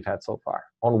conversation we've had so far.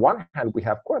 On one hand, we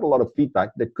have quite a lot of feedback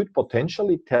that could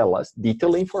potentially tell us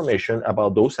detailed information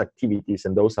about those activities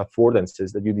and those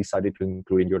affordances that you decided to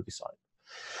include in your design.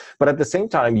 But at the same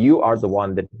time, you are the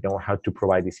one that know how to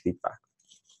provide this feedback.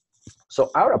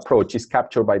 So our approach is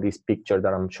captured by this picture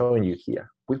that I'm showing you here.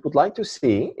 We would like to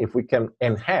see if we can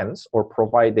enhance or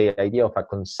provide the idea of a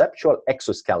conceptual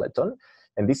exoskeleton.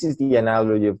 And this is the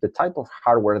analogy of the type of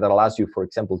hardware that allows you, for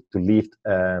example, to lift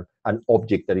an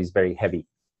object that is very heavy.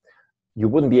 You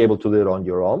wouldn't be able to do it on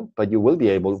your own, but you will be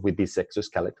able with this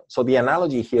exoskeleton. So the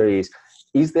analogy here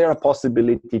is there a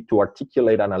possibility to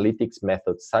articulate analytics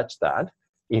methods such that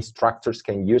instructors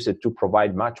can use it to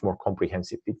provide much more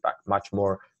comprehensive feedback, much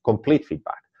more complete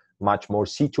feedback, much more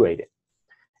situated?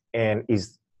 And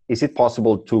is it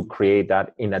possible to create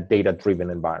that in a data-driven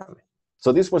environment?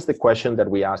 So this was the question that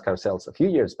we asked ourselves a few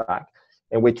years back,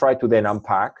 and we tried to then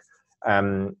unpack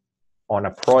on a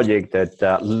project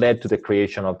that led to the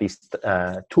creation of this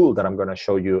tool that I'm going to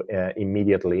show you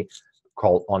immediately,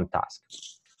 called OnTask.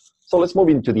 So let's move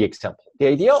into the example. The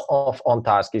idea of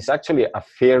OnTask is actually a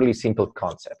fairly simple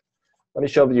concept. Let me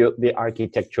show you the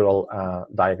architectural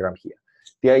diagram here.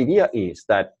 The idea is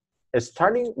that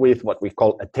starting with what we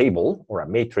call a table or a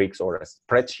matrix or a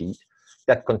spreadsheet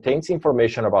that contains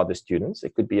information about the students.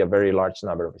 It could be a very large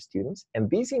number of students. And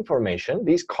this information,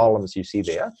 these columns you see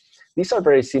there, these are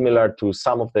very similar to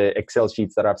some of the Excel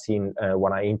sheets that I've seen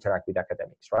when I interact with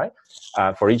academics, right?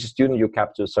 For each student, you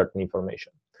capture certain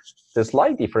information. The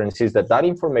slight difference is that that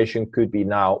information could be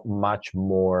now much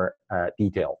more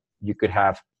detailed. You could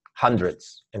have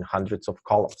hundreds and hundreds of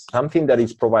columns, something that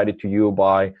is provided to you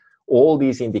by all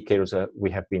these indicators that we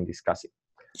have been discussing.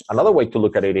 Another way to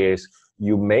look at it is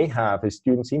you may have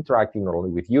students interacting not only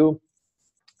with you,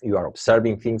 you are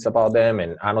observing things about them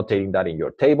and annotating that in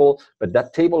your table, but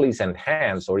that table is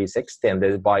enhanced or is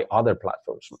extended by other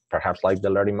platforms, perhaps like the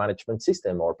learning management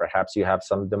system, or perhaps you have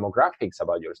some demographics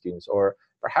about your students, or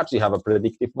perhaps you have a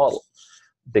predictive model.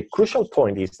 The crucial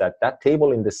point is that that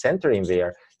table in the center in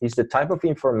there is the type of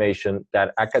information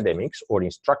that academics or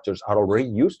instructors are already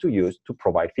used to use to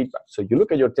provide feedback. So you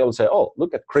look at your table and say, oh,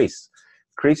 look at Chris.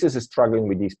 Chris is struggling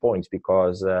with these points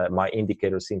because my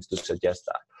indicator seems to suggest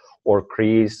that. Or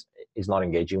Chris is not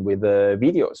engaging with the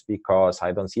videos because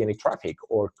I don't see any traffic.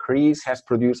 Or Chris has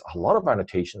produced a lot of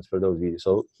annotations for those videos.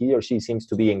 So he or she seems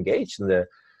to be engaged in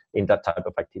that type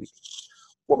of activity.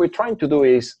 What we're trying to do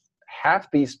is have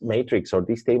this matrix or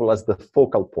this table as the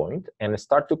focal point and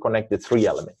start to connect the three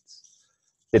elements.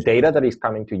 The data that is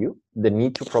coming to you, the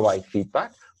need to provide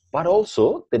feedback, but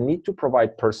also the need to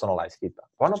provide personalized feedback.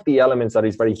 One of the elements that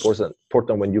is very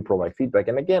important when you provide feedback,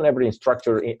 and again, every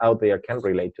instructor out there can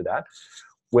relate to that,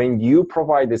 when you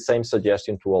provide the same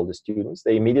suggestion to all the students,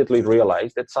 they immediately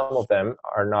realize that some of them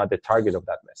are not the target of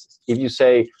that message. If you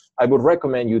say, I would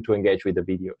recommend you to engage with the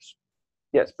videos.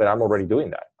 Yes, but I'm already doing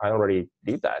that. I already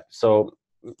did that. So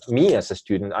me as a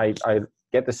student, I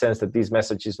get the sense that this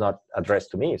message is not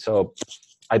addressed to me. So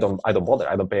I don't bother,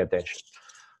 I don't pay attention.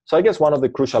 So I guess one of the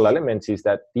crucial elements is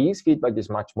that this feedback is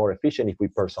much more efficient if we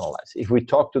personalize. If we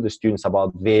talk to the students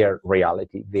about their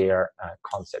reality, their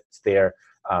concepts, their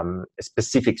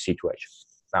specific situations.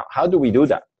 Now, how do we do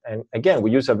that? And again,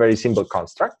 we use a very simple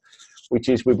construct, which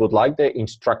is we would like the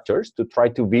instructors to try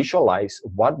to visualize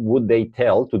what would they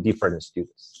tell to different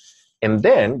students. And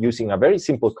then using a very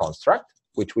simple construct,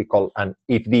 which we call an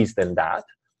if this then that,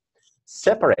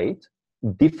 separate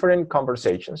different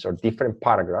conversations or different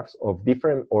paragraphs of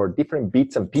different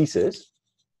bits and pieces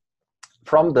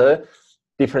from the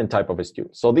different type of a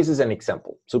student. So this is an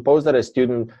example. Suppose that a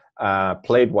student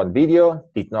played one video,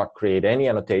 did not create any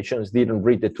annotations, didn't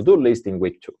read the to-do list in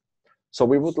week 2. So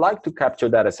we would like to capture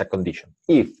that as a condition.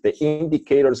 If the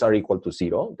indicators are equal to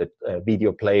 0, the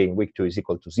video play in week 2 is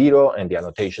equal to 0, and the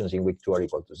annotations in week 2 are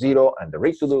equal to 0, and the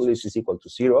read to-do list is equal to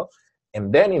 0,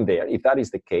 and then in there, if that is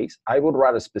the case, I would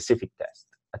write a specific test,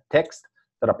 a text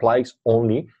that applies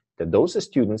only to those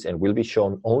students and will be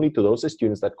shown only to those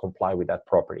students that comply with that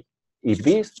property. If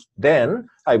this, then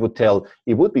I would tell,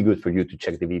 it would be good for you to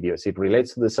check the videos. It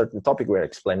relates to the certain topic we're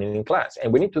explaining in class.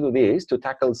 And we need to do this to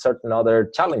tackle certain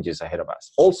other challenges ahead of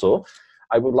us. Also,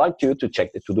 I would like you to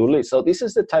check the to-do list. So this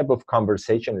is the type of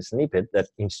conversation snippet that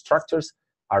instructors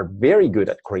are very good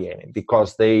at creating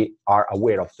because they are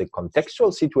aware of the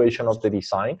contextual situation of the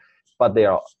design, but they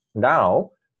are now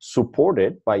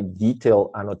supported by detailed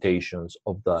annotations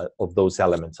of those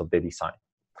elements of the design.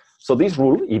 So this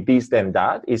rule, if this then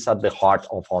that, is at the heart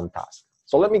of OnTask.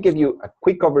 So let me give you a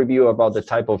quick overview about the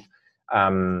type of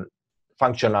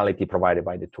functionality provided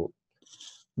by the tool.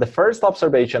 The first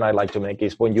observation I'd like to make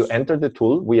is when you enter the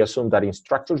tool, we assume that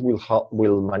instructors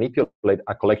will manipulate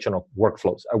a collection of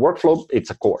workflows. A workflow,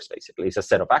 it's a course, basically. It's a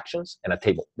set of actions and a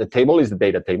table. The table is the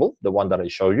data table, the one that I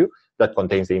showed you, that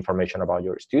contains the information about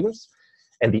your students.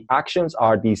 And the actions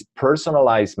are these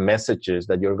personalized messages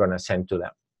that you're going to send to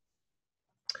them.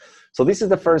 So this is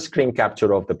the first screen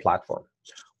capture of the platform.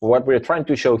 What we're trying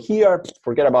to show here,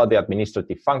 forget about the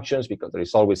administrative functions because there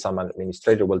is always some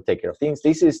administrator who will take care of things.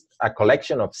 This is a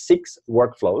collection of 6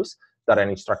 workflows that an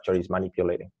instructor is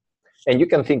manipulating. And you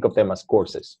can think of them as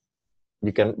courses.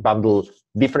 You can bundle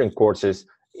different courses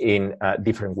in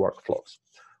different workflows.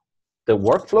 The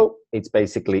workflow, it's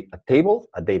basically a table,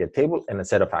 a data table, and a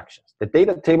set of actions. The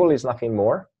data table is nothing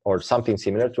more or something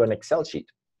similar to an Excel sheet.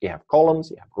 You have columns,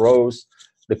 you have rows.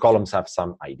 The columns have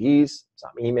some IDs,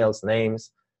 some emails,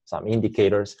 names, some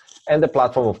indicators, and the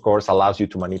platform, of course, allows you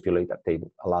to manipulate that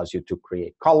table, allows you to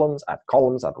create columns, add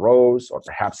rows, or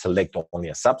perhaps select only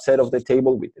a subset of the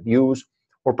table with the views,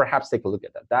 or perhaps take a look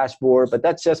at the dashboard, but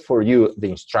that's just for you, the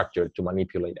instructor, to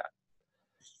manipulate that.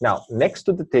 Now, next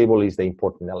to the table is the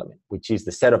important element, which is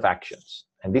the set of actions.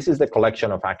 And this is the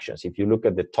collection of actions. If you look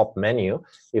at the top menu,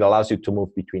 it allows you to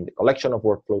move between the collection of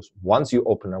workflows. Once you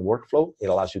open a workflow, it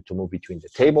allows you to move between the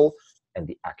table and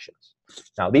the actions.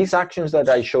 Now, these actions that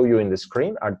I show you in the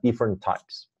screen are different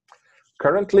types.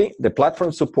 Currently, the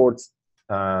platform supports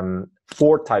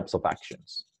 4 types of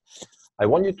actions. I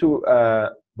want you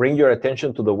to bring your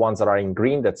attention to the ones that are in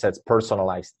green that says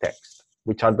personalized text,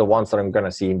 which are the ones that I'm going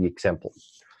to see in the example.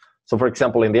 So, for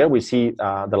example, in there, we see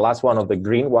the last one of the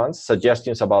green ones,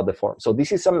 suggestions about the forum. So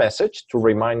this is a message to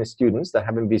remind students that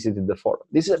haven't visited the forum.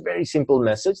 This is a very simple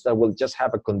message that will just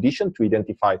have a condition to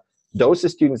identify those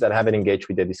students that haven't engaged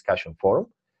with the discussion forum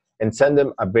and send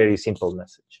them a very simple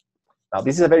message. Now,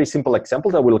 this is a very simple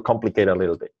example that will complicate a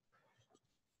little bit.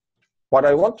 What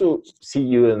I want to see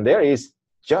you in there is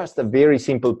just a very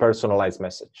simple personalized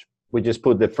message. We just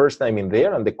put the first name in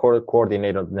there and the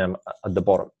coordinator name at the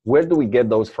bottom. Where do we get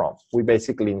those from? We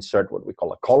basically insert what we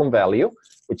call a column value,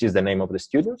 which is the name of the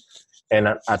student, and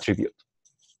an attribute.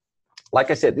 Like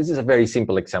I said, this is a very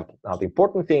simple example. Now, the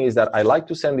important thing is that I like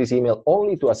to send this email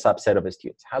only to a subset of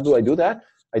students. How do I do that?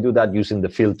 I do that using the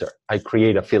filter. I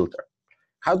create a filter.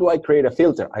 How do I create a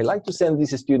filter? I like to send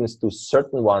these students to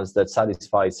certain ones that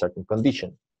satisfy certain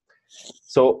condition.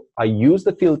 So I use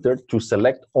the filter to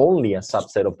select only a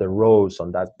subset of the rows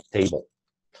on that table.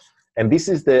 And this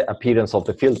is the appearance of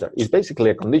the filter. It's basically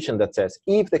a condition that says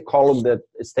if the column that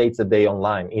states the day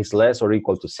online is less or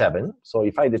equal to 7, so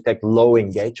if I detect low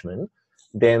engagement,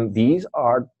 then this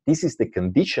is the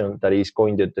condition that is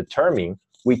going to determine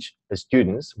which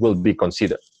students will be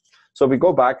considered. So if we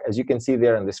go back, as you can see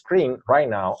there on the screen, right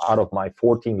now, out of my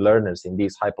 14 learners in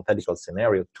this hypothetical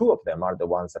scenario, 2 of them are the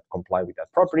ones that comply with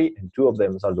that property, and 2 of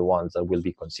them are the ones that will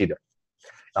be considered.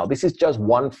 Now, this is just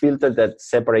one filter that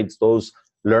separates those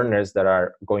learners that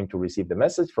are going to receive the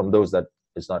message from those that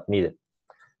is not needed.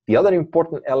 The other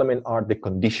important element are the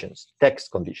conditions,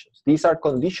 text conditions. These are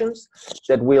conditions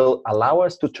that will allow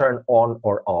us to turn on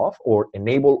or off or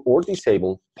enable or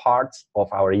disable parts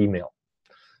of our email.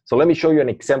 So let me show you an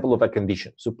example of a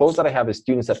condition. Suppose that I have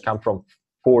students that come from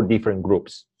 4 different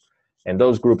groups, and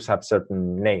those groups have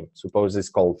certain names. Suppose it's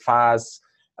called FAS,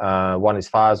 one is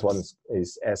FAS, one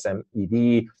is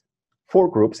SMED, 4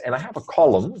 groups, and I have a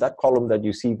column, that column that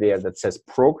you see there that says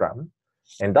program,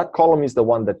 and that column is the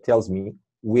one that tells me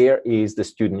where is the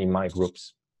student in my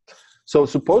groups. So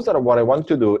suppose that what I want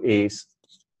to do is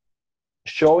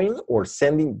showing or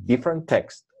sending different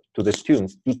text to the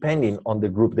students depending on the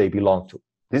group they belong to.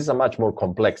 This is a much more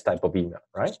complex type of email,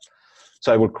 right?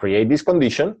 So I will create this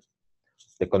condition.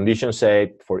 The condition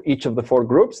said for each of the 4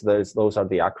 groups, those are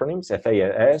the acronyms,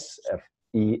 FAS,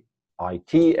 FEIT,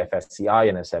 FSCI,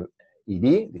 and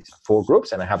SMED. These are 4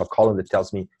 groups, and I have a column that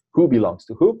tells me who belongs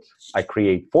to who. I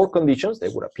create 4 conditions. They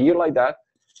would appear like that.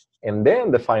 And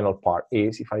then the final part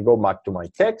is, if I go back to my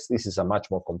text, this is a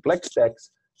much more complex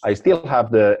text. I still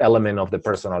have the element of the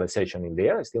personalization in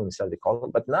there. I still insert the column.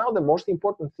 But now the most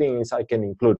important thing is I can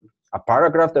include a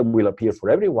paragraph that will appear for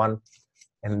everyone.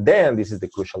 And then, this is the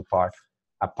crucial part,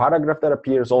 a paragraph that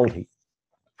appears only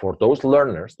for those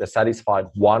learners that satisfy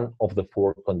one of the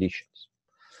 4 conditions.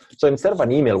 So instead of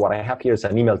an email, what I have here is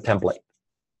an email template.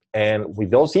 And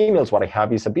with those emails, what I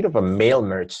have is a bit of a mail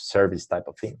merge service type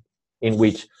of thing, in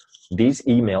which This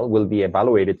email will be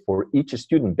evaluated for each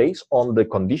student based on the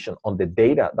condition, on the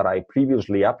data that I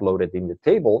previously uploaded in the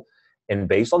table. And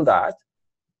based on that,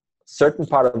 certain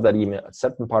part of that email,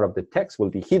 certain part of the text will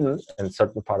be hidden and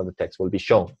certain part of the text will be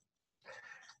shown.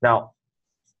 Now,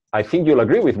 I think you'll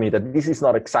agree with me that this is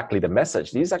not exactly the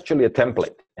message. This is actually a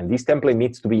template, and this template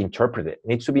needs to be interpreted. It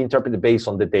needs to be interpreted based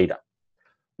on the data.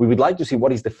 We would like to see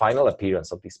what is the final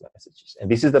appearance of these messages. And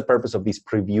this is the purpose of this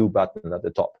preview button at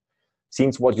the top.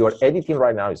 Since what you're editing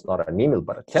right now is not an email,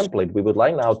 but a template, we would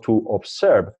like now to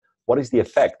observe what is the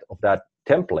effect of that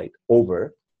template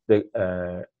over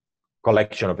the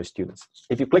collection of students.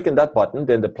 If you click on that button,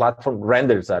 then the platform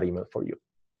renders that email for you.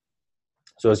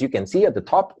 So as you can see at the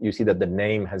top, you see that the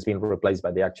name has been replaced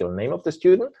by the actual name of the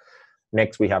student.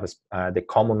 Next, we have the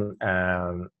common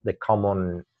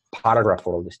paragraph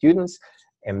for all the students.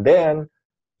 And then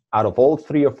out of all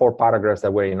 3 or 4 paragraphs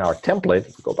that were in our template,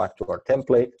 if we go back to our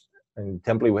template, and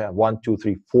the template we have 1, 2,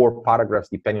 3, 4 paragraphs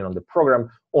depending on the program,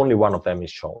 only one of them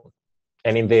is shown.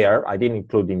 And in there, I didn't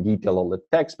include in detail all the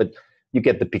text, but you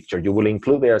get the picture. You will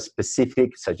include there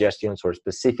specific suggestions or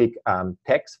specific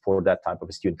text for that type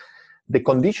of student. The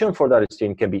condition for that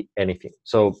student can be anything.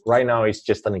 So right now it's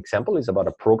just an example. It's about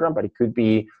a program, but it could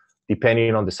be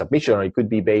depending on the submission, or it could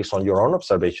be based on your own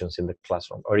observations in the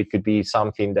classroom, or it could be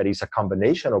something that is a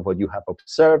combination of what you have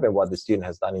observed and what the student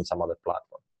has done in some other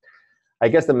platform. I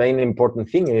guess the main important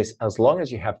thing is, as long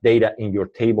as you have data in your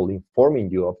table informing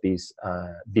you of these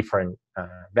different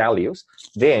values,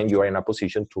 then you are in a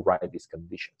position to write these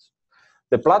conditions.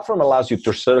 The platform allows you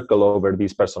to circle over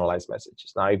these personalized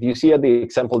messages. Now, if you see at the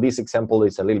example, this example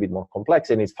is a little bit more complex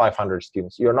and it's 500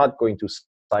 students. You're not going to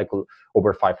cycle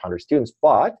over 500 students,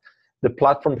 but the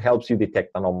platform helps you detect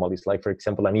anomalies, like, for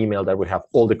example, an email that would have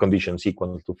all the conditions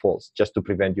equal to false, just to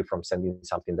prevent you from sending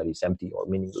something that is empty or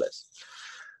meaningless.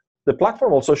 The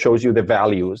platform also shows you the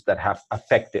values that have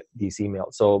affected these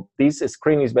emails. So this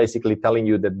screen is basically telling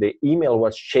you that the email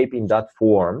was shaped in that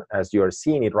form as you are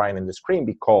seeing it right in the screen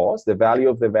because the value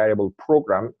of the variable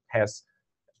program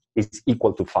is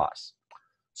equal to fast.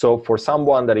 So for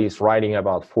someone that is writing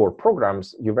about 4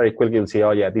 programs, you very quickly will say,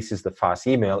 oh yeah, this is the fast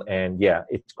email, and yeah,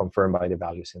 it's confirmed by the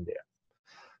values in there.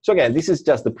 So again, this is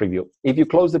just the preview. If you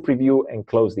close the preview and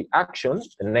close the action,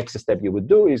 the next step you would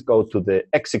do is go to the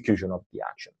execution of the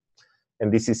action.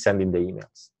 And this is sending the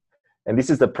emails. And this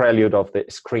is the prelude of the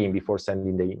screen before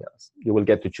sending the emails. You will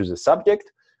get to choose a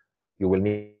subject. You will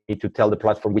need to tell the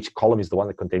platform which column is the one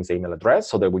that contains the email address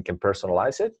so that we can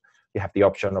personalize it. You have the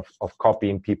option of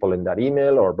copying people in that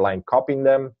email or blind copying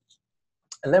them.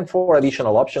 And then 4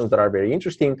 additional options that are very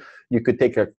interesting. You could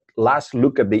take a last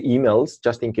look at the emails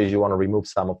just in case you want to remove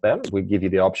some of them. We give you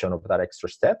the option of that extra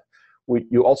step.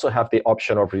 You also have the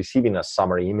option of receiving a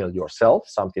summary email yourself,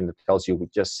 something that tells you we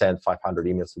just sent 500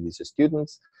 emails to these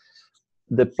students.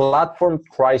 The platform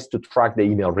tries to track the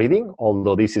email reading,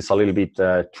 although this is a little bit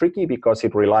tricky because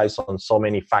it relies on so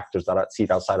many factors that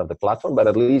sit outside of the platform, but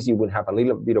at least you will have a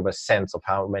little bit of a sense of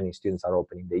how many students are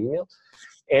opening the email.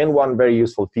 And one very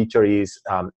useful feature is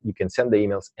you can send the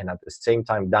emails and at the same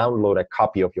time download a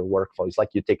copy of your workflow. It's like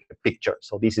you take a picture.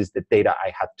 So this is the data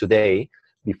I had today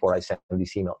before I send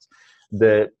these emails.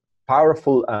 The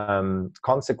powerful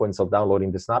consequence of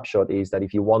downloading the snapshot is that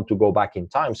if you want to go back in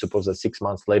time, suppose that 6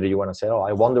 months later you want to say, oh,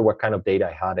 I wonder what kind of data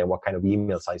I had and what kind of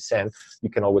emails I sent, you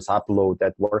can always upload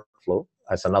that workflow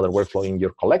as another workflow in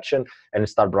your collection and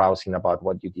start browsing about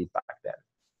what you did back then.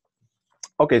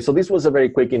 Okay, so this was a very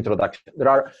quick introduction. There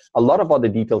are a lot of other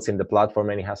details in the platform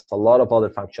and it has a lot of other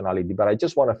functionality, but I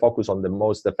just want to focus on the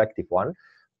most effective one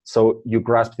so you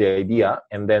grasp the idea,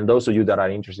 and then those of you that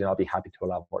are interested, I'll be happy to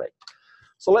elaborate.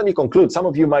 So let me conclude. Some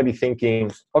of you might be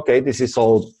thinking, okay, this is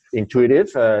all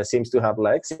intuitive, seems to have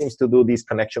legs, seems to do this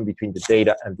connection between the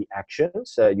data and the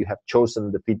actions. You have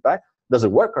chosen the feedback. Does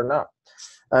it work or not?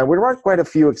 We ran quite a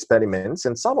few experiments,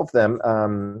 and some of them,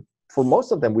 for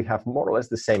most of them, we have more or less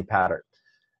the same pattern.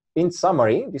 In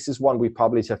summary, this is one we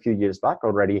published a few years back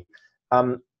already.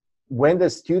 When the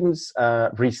students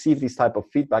receive this type of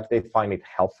feedback, they find it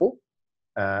helpful.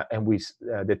 And we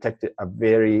detected a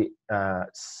very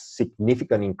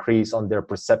significant increase on their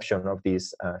perception of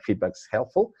these feedbacks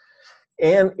helpful.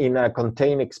 And in a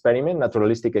contained experiment,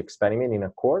 naturalistic experiment in a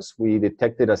course, we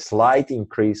detected a slight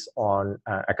increase on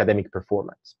academic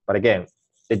performance. But again,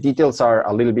 the details are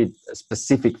a little bit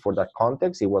specific for that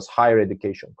context. It was higher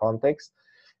education context,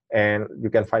 and you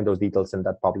can find those details in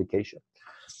that publication.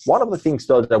 One of the things,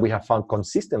 though, that we have found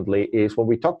consistently is when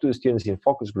we talk to the students in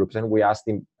focus groups and we ask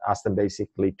them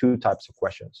basically 2 types of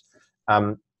questions.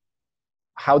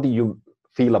 How do you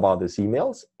feel about these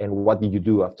emails, and what did you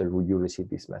do after you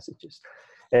received these messages?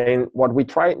 And what we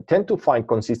tend to find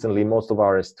consistently in most of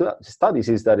our studies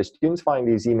is that students find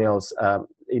these emails,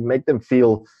 it make them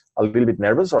feel a little bit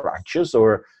nervous or anxious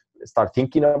or start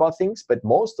thinking about things. But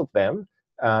most of them,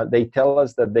 they tell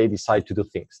us that they decide to do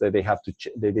things, that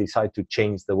they decide to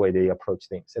change the way they approach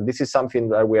things. And this is something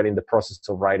that we are in the process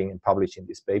of writing and publishing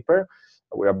this paper.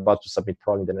 We're about to submit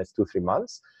probably in the next 2-3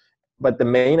 months. But the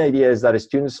main idea is that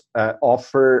students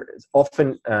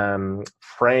often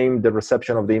frame the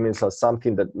reception of the emails as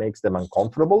something that makes them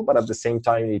uncomfortable, but at the same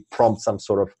time, it prompts some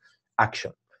sort of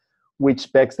action,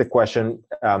 which begs the question,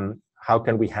 how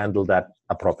can we handle that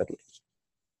appropriately?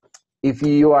 If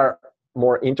you are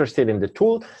more interested in the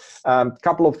tool, a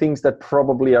couple of things that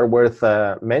probably are worth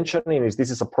mentioning is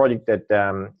this is a project that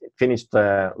finished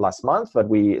last month, but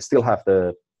we still have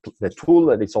the tool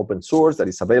that is open source, that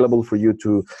is available for you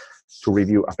to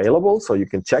review available, so you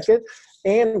can check it.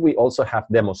 And we also have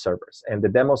demo servers, and the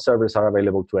demo servers are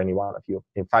available to any one of you.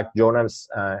 In fact, Jonas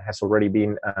has already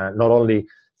been not only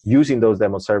using those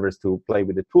demo servers to play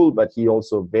with the tool, but he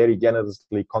also very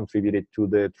generously contributed to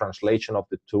the translation of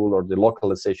the tool or the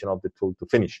localization of the tool to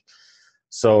Finnish.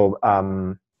 So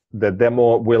the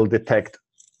demo will detect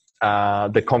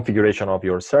the configuration of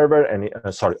your server and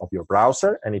of your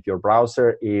browser, and if your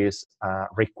browser is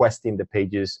requesting the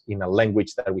pages in a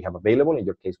language that we have available, in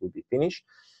your case would be Finnish,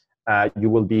 you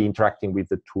will be interacting with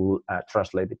the tool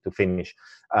translated to Finnish.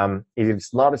 It is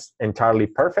not entirely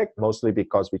perfect, mostly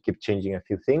because we keep changing a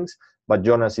few things, but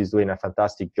Jonas is doing a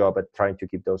fantastic job at trying to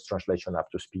keep those translations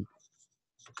up to speed.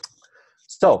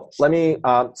 So let me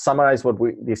summarize what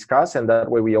we discussed, and that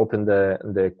way we open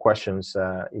the questions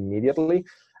immediately.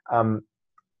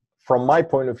 From my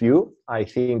point of view, I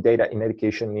think data in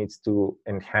education needs to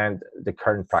enhance the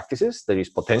current practices. There is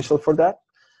potential for that,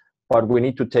 but we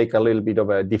need to take a little bit of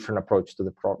a different approach to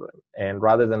the problem. And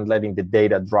rather than letting the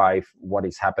data drive what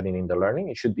is happening in the learning,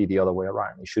 it should be the other way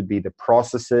around. It should be the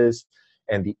processes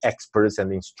and the experts and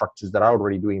the instructors that are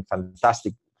already doing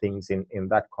fantastic things in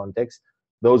that context.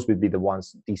 Those would be the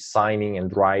ones designing and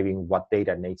driving what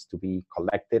data needs to be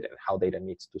collected and how data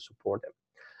needs to support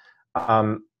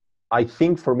them. I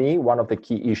think for me, one of the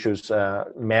key issues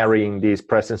marrying this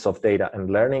presence of data and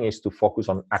learning is to focus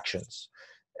on actions.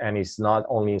 And it's not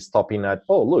only stopping at,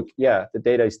 oh, look, yeah, the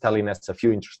data is telling us a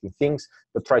few interesting things,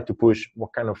 but try to push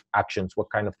what kind of actions, what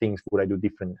kind of things would I do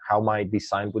different, how my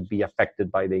design would be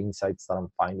affected by the insights that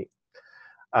I'm finding.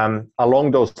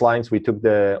 Along those lines, we took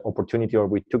the opportunity, or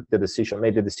we took the decision,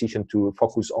 made the decision to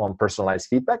focus on personalized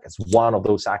feedback as one of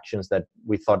those actions that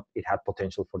we thought it had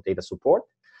potential for data support.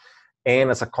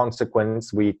 And as a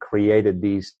consequence, we created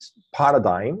this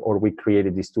paradigm, or we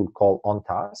created this tool called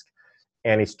OnTask.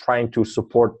 And it's trying to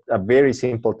support a very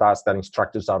simple task that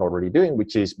instructors are already doing,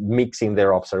 which is mixing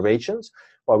their observations.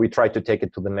 But we try to take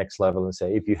it to the next level and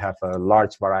say, if you have a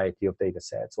large variety of data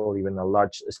sets or even a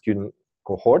large student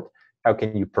cohort, how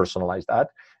can you personalize that?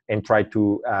 And try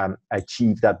to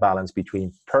achieve that balance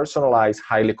between personalized,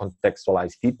 highly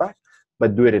contextualized feedback,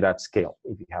 but do it at scale.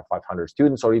 If you have 500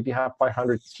 students, or if you have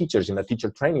 500 teachers in a teacher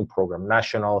training program,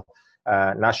 national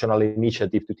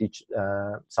initiative to teach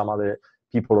some other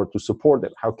people or to support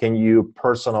them, how can you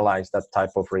personalize that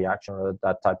type of reaction or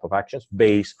that type of actions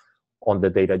based on the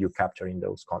data you capture in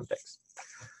those contexts?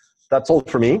 That's all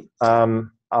for me.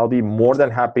 I'll be more than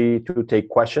happy to take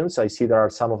questions. I see there are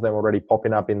some of them already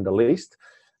popping up in the list,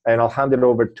 and I'll hand it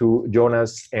over to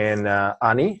Jonas and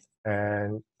Annie,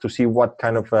 and to see what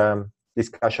kind of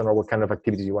discussion or what kind of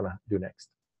activities you want to do next.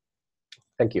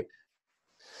 Thank you.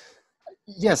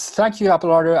 Yes, thank you,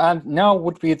 Abelardo. And now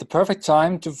would be the perfect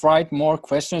time to write more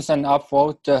questions and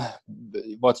upvote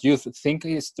what you think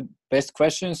is the best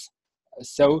questions.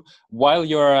 So while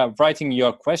you're writing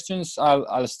your questions,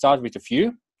 I'll start with a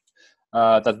few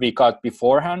that we got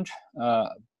beforehand,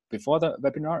 before the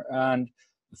webinar. And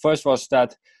the first was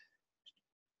that,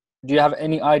 do you have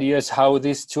any ideas how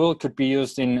this tool could be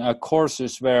used in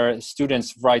courses where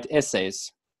students write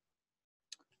essays?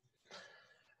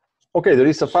 Okay, there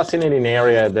is a fascinating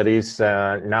area that is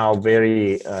now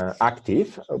very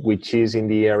active, which is in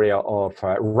the area of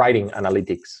writing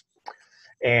analytics.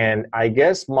 And I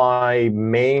guess my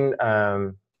main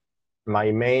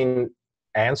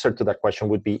answer to that question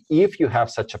would be, if you have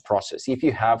such a process, if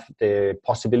you have the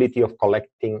possibility of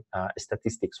collecting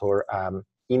statistics or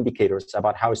indicators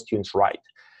about how students write,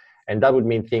 and that would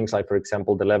mean things like, for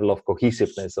example, the level of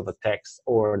cohesiveness of a text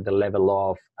or the level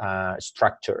of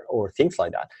structure or things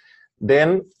like that,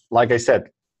 then, like I said,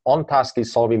 OnTask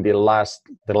is solving the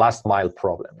last mile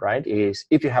problem, right? Is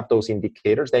if you have those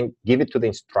indicators, then give it to the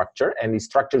instructor, and the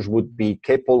instructors would be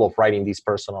capable of writing these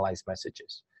personalized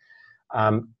messages.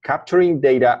 Capturing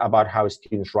data about how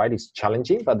students write is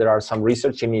challenging, but there are some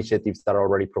research initiatives that are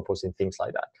already proposing things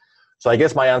like that. So I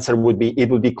guess my answer would be, it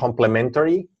would be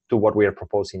complementary to what we are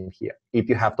proposing here. If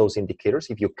you have those indicators,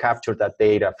 if you capture that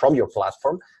data from your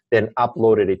platform, then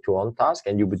uploaded it to OnTask,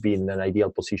 and you would be in an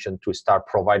ideal position to start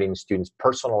providing students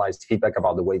personalized feedback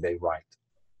about the way they write.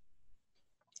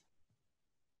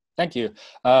 Thank you.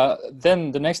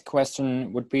 Then the next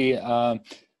question would be, how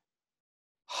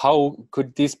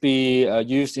could this be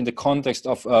used in the context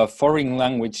of foreign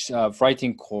language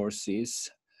writing courses?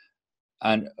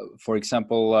 And, for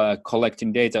example,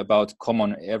 collecting data about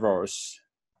common errors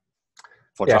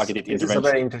for targeted intervention. This is a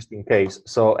very interesting case.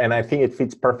 So, and I think it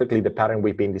fits perfectly the pattern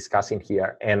we've been discussing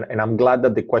here. And I'm glad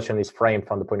that the question is framed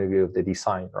from the point of view of the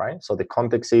design, right? So the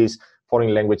context is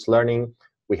foreign language learning.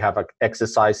 We have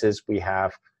exercises. We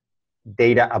have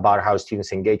data about how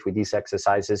students engage with these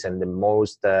exercises and the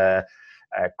most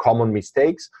common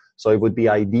mistakes. So it would be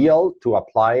ideal to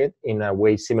apply it in a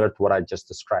way similar to what I just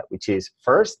described, which is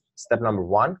first, step number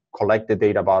one, collect the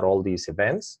data about all these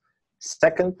events.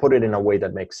 Second, put it in a way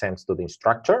that makes sense to the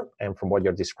instructor. And from what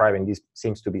you're describing, this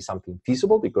seems to be something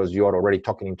feasible because you're already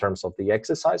talking in terms of the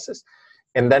exercises.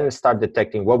 And then start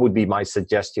detecting what would be my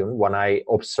suggestion when I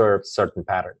observe certain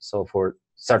patterns. So for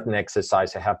certain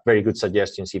exercise, I have very good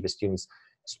suggestions. If the students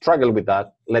struggle with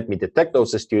that, let me detect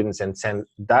those students and send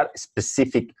that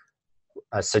specific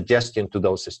suggestion to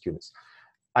those students.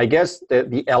 I guess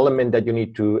the element that you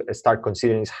need to start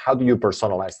considering is, how do you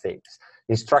personalize things?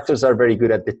 Instructors are very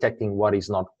good at detecting what is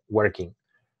not working,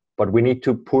 but we need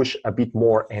to push a bit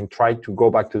more and try to go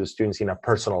back to the students in a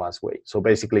personalized way. So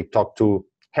basically talk to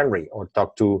Henry or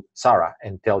talk to Sarah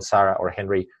and tell Sarah or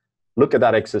Henry, look at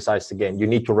that exercise again. You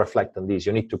need to reflect on this.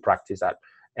 You need to practice that.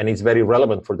 And it's very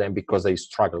relevant for them because they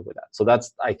struggle with that. So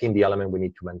that's, I think, the element we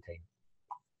need to maintain.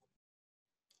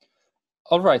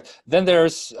 All right. Then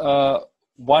there's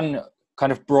one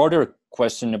kind of broader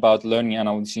question about learning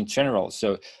analytics in general.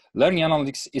 So learning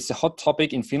analytics is a hot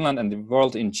topic in Finland and the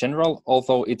world in general,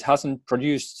 although it hasn't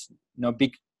produced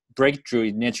big breakthrough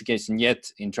in education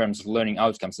yet in terms of learning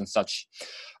outcomes and such.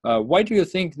 Why do you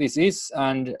think this is,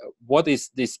 and what is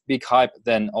this big hype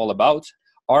then all about?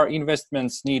 Are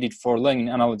investments needed for learning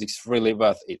analytics really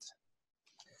worth it?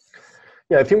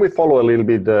 Yeah, I think we follow a little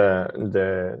bit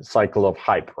the cycle of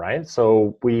hype, right?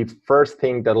 So we first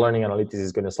think that learning analytics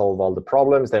is going to solve all the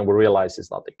problems, then we realize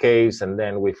it's not the case, and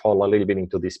then we fall a little bit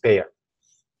into despair.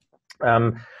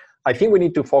 I think we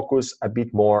need to focus a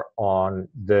bit more on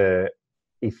the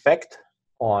effect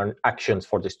on actions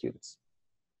for the students.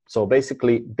 So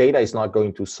basically, data is not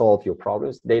going to solve your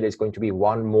problems. Data is going to be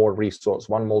one more resource,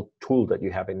 one more tool that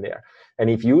you have in there. And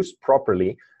if used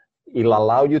properly, it'll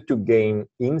allow you to gain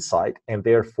insight and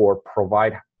therefore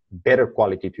provide better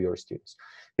quality to your students.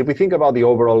 If we think about the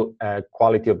overall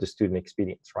quality of the student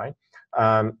experience, right?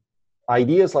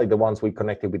 Ideas like the ones we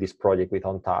connected with this project with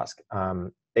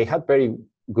OnTask, they had very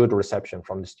good reception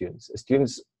from the students.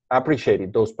 Students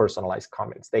appreciated those personalized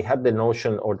comments. They had the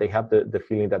notion, or they had the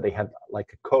feeling that they had like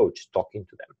a coach talking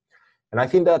to them. And I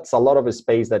think that's a lot of a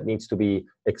space that needs to be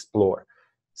explored.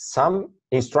 Some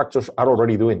instructors are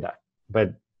already doing that,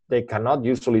 but they cannot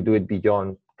usually do it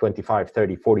beyond 25,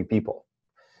 30, 40 people.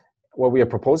 What we are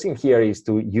proposing here is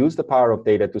to use the power of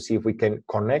data to see if we can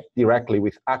connect directly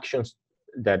with actions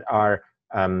that are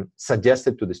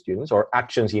suggested to the students, or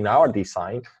actions in our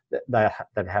design that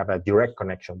have a direct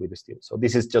connection with the students. So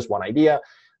this is just one idea.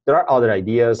 There are other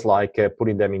ideas like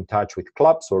putting them in touch with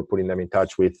clubs, or putting them in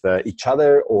touch with each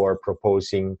other, or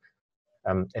proposing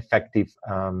effective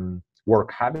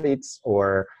work habits,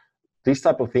 or these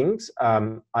type of things.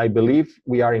 I believe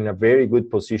we are in a very good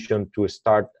position to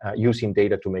start using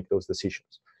data to make those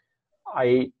decisions.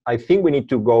 I think we need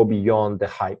to go beyond the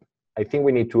hype. I think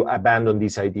we need to abandon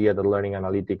this idea that learning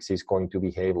analytics is going to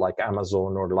behave like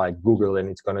Amazon or like Google, and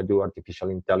it's going to do artificial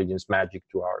intelligence magic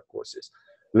to our courses.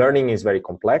 Learning is very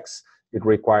complex. It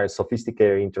requires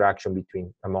sophisticated interaction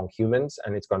among humans,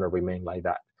 and it's going to remain like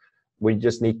that. We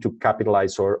just need to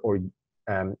capitalize or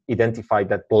identify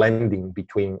that blending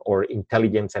between, or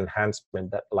intelligence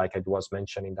enhancement, that, like it was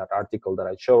mentioned in that article that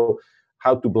I show,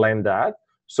 how to blend that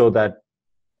so that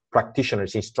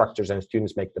practitioners, instructors, and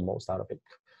students make the most out of it.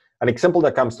 An example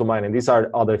that comes to mind, and these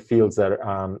are other fields that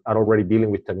are already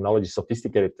dealing with technology,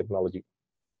 sophisticated technology,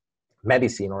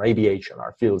 medicine or aviation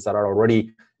are fields that are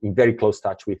already in very close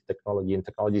touch with technology, and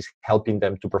technology is helping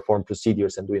them to perform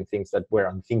procedures and doing things that were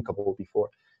unthinkable before.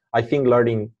 I think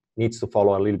learning needs to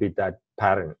follow a little bit that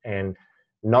pattern and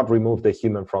not remove the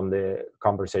human from the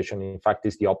conversation. In fact,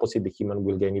 it's the opposite. The human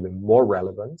will gain even more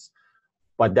relevance,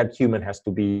 but that human has to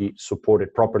be supported,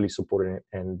 properly supported,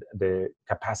 and the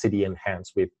capacity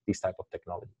enhanced with this type of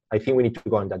technology. I think we need to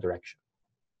go in that direction.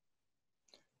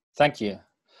 Thank you.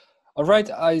 All right,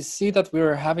 I see that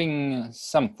we're having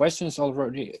some questions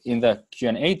already in the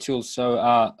Q&A tool. So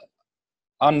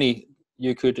Anni,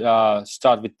 you could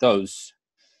start with those.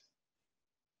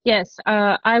 Yes,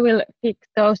 I will pick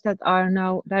those that are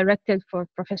now directed for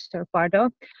Professor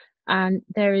Pardo. And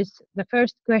there is the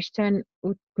first question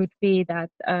could be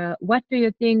that what do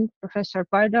you think, Professor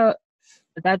Pardo,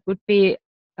 that would be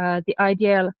the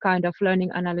ideal kind of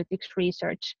learning analytics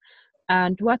research?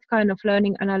 And what kind of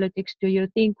learning analytics do you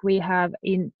think we have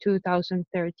in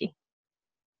 2030?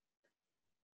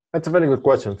 That's a very good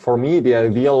question. For me, the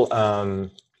ideal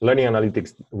learning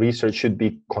analytics research should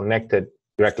be connected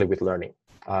directly with learning.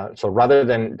 So rather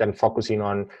than focusing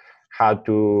on how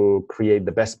to create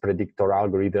the best predictor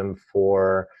algorithm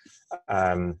for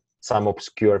some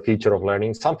obscure feature of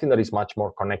learning, something that is much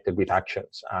more connected with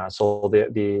actions. So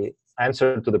the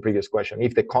answer to the previous question,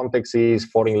 if the context is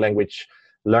foreign language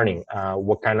learning,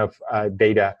 what kind of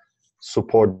data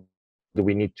support do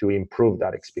we need to improve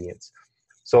that experience?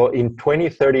 So in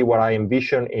 2030, what I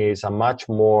envision is a much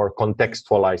more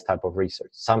contextualized type of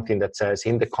research, something that says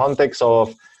in the context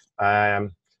of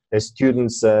a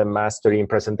student's mastery in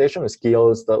presentation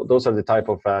skills, those are the type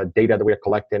of data that we are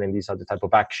collecting, and these are the type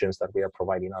of actions that we are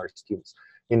providing our students.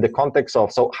 In the context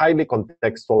of, so highly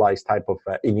contextualized type of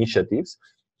initiatives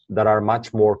that are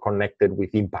much more connected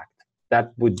with impact.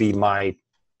 That would be my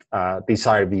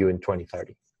desired view in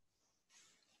 2030.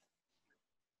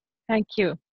 Thank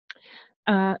you.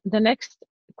 The next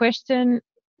question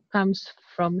comes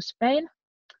from Spain,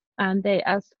 and they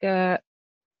ask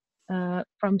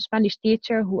from Spanish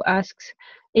teacher who asks,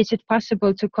 is it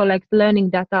possible to collect learning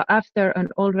data after an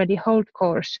already held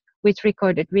course with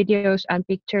recorded videos and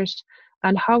pictures,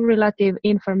 and how relative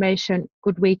information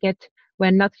could we get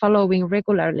when not following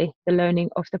regularly the learning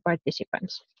of the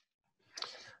participants?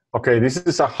 Okay, this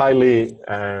is a highly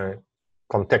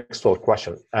contextual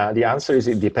question. The answer is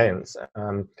it depends.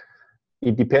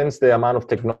 It depends the amount of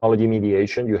technology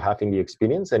mediation you have in the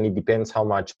experience, and it depends how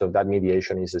much of that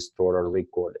mediation is stored or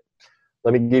recorded.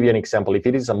 Let me give you an example. If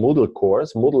it is a Moodle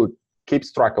course, Moodle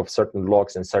keeps track of certain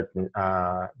logs and certain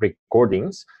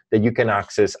recordings that you can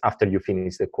access after you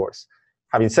finish the course.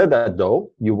 Having said that,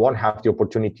 though, you won't have the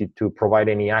opportunity to provide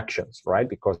any actions, right?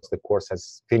 Because the course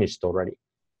has finished already.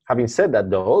 Having said that,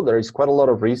 though, there is quite a lot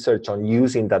of research on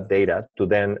using that data to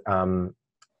then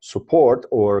support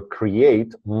or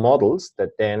create models that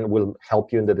then will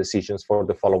help you in the decisions for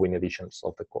the following editions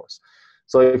of the course.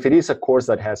 So if it is a course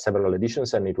that has several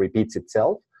editions and it repeats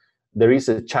itself, there is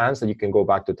a chance that you can go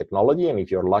back to technology, and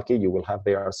if you're lucky, you will have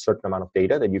there a certain amount of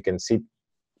data that you can sit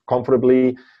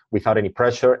comfortably without any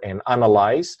pressure and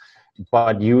analyze,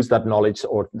 but use that knowledge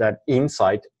or that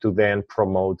insight to then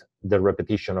promote the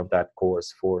repetition of that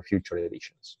course for future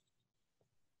editions.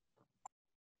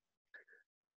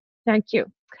 Thank you.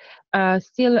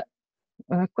 Still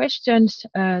questions.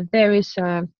 There is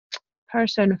a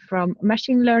person from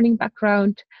machine learning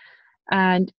background,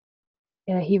 and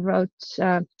he wrote,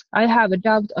 I have a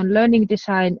doubt on learning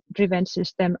design driven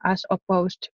system as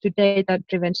opposed to data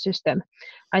driven system.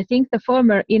 I think the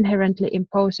former inherently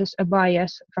imposes a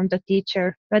bias from the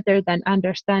teacher rather than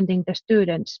understanding the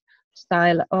student's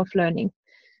style of learning.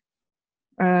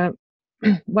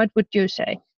 What would you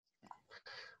say?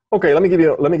 Okay, let me give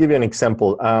you an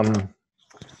example.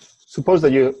 Suppose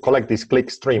that you collect these click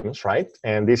streams, right?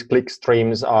 And these click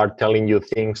streams are telling you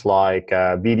things like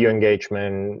video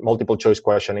engagement, multiple choice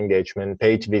question engagement,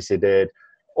 page visited,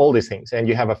 all these things. And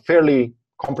you have a fairly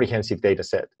comprehensive data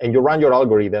set. And you run your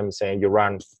algorithms and you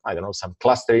run, I don't know, some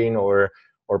clustering or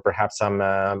perhaps some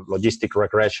logistic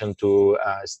regression to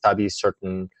study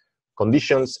certain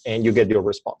conditions, and you get your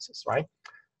responses, right?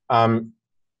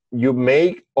 You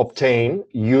may obtain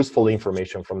useful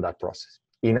information from that process.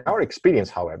 In our experience,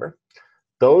 however,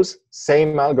 those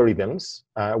same algorithms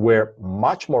were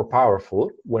much more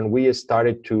powerful when we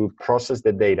started to process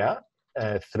the data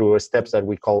through steps that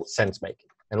we call sense making.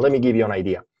 And let me give you an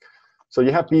idea. So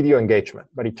you have video engagement,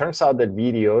 but it turns out that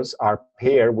videos are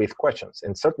paired with questions,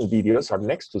 and certain videos are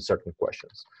next to certain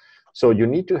questions. So you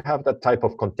need to have that type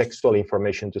of contextual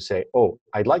information to say, oh,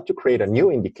 I'd like to create a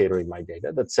new indicator in my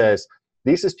data that says,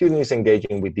 this student is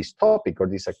engaging with this topic or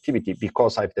this activity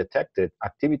because I've detected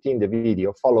activity in the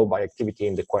video followed by activity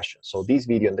in the question. So this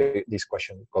video and this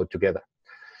question go together.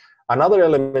 Another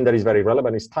element that is very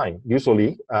relevant is time.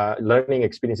 Usually, learning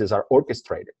experiences are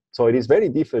orchestrated. So it is very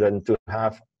different to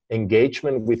have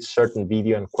engagement with certain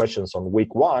video and questions on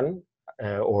week one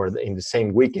or in the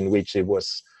same week in which it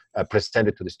was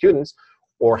presented to the students,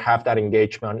 or have that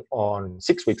engagement on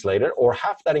 6 weeks later, or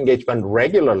have that engagement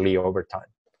regularly over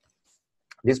time.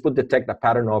 This would detect a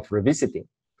pattern of revisiting.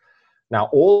 Now,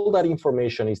 all that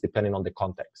information is dependent on the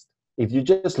context. If you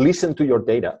just listen to your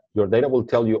data will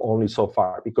tell you only so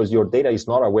far, because your data is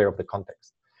not aware of the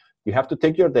context. You have to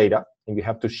take your data and you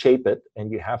have to shape it,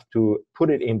 and you have to put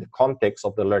it in the context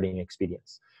of the learning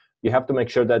experience. You have to make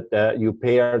sure that you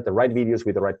pair the right videos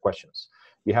with the right questions.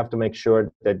 You have to make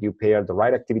sure that you pair the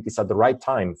right activities at the right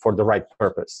time for the right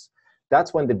purpose.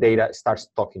 That's when the data starts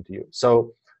talking to you.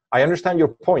 So I understand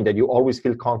your point that you always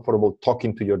feel comfortable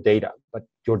talking to your data, but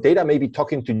your data may be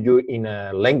talking to you in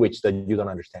a language that you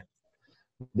don't understand.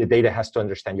 The data has to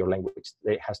understand your language.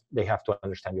 They have to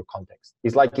understand your context.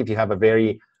 It's like if you have a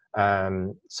very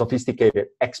sophisticated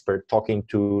expert talking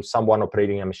to someone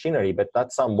operating a machinery, but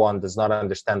that someone does not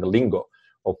understand the lingo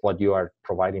of what you are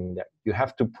providing there. You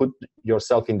have to put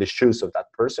yourself in the shoes of that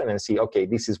person and see, okay,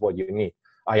 this is what you need.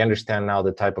 I understand now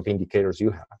the type of indicators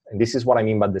you have. And this is what I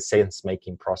mean by the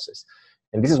sense-making process.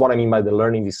 And this is what I mean by the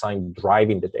learning design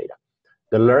driving the data.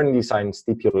 The learning design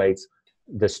stipulates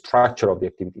the structure of the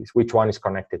activities, which one is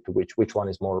connected to which one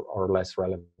is more or less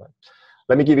relevant.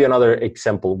 Let me give you another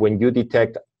example. When you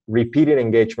detect repeated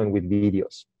engagement with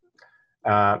videos,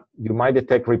 you might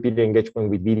detect repeated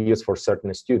engagement with videos for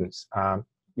certain students.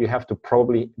 You have to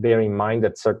probably bear in mind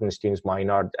that certain students might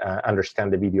not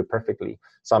understand the video perfectly.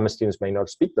 Some students may not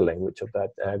speak the language of that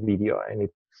video, and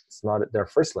it's not their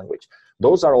first language.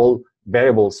 Those are all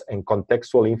variables and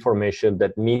contextual information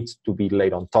that needs to be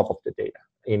laid on top of the data.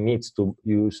 It needs to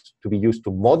be used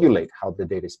to modulate how the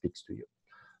data speaks to you.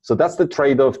 So that's the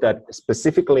trade-off that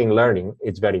specifically in learning,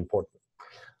 it's very important.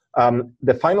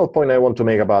 The final point I want to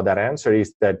make about that answer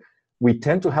is that we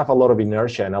tend to have a lot of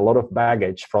inertia and a lot of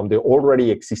baggage from the already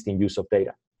existing use of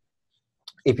data.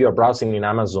 If you're browsing in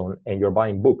Amazon and you're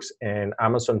buying books and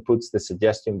Amazon puts the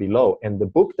suggestion below and the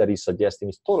book that is suggesting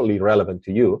is totally relevant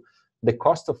to you, the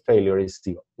cost of failure is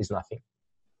zero, is nothing.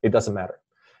 It doesn't matter,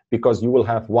 because you will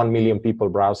have 1 million people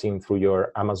browsing through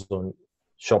your Amazon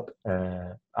shop,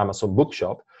 Amazon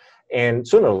bookshop, and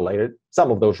sooner or later,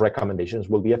 some of those recommendations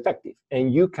will be effective.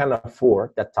 And you can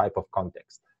afford that type of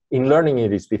context. In learning,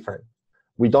 it is different.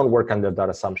 We don't work under that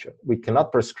assumption. We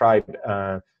cannot prescribe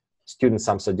students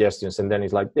some suggestions and then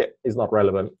it's like, yeah, it's not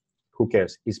relevant. Who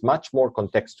cares? It's much more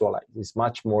contextualized. It's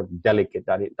much more delicate,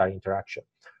 that interaction.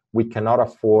 We cannot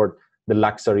afford the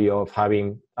luxury of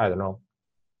having, I don't know,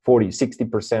 40,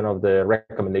 60% of the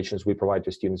recommendations we provide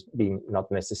to students being not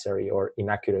necessary or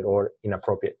inaccurate or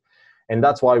inappropriate. And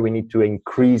that's why we need to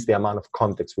increase the amount of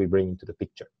context we bring into the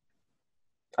picture.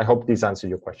 I hope this answers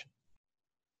your question.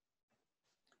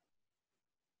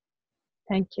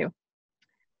 Thank you.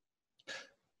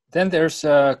 Then there's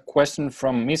a question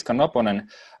from Miska Noponen.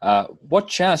 What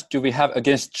chance do we have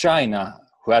against China,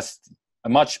 who has a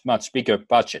much bigger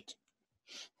budget?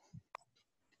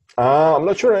 I'm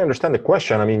not sure I understand the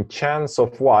question. I mean, chance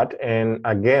of what? And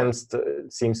against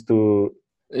seems to...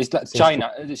 It's like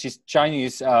China. She's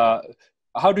Chinese.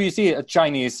 How do you see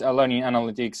Chinese learning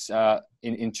analytics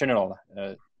in general,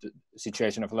 the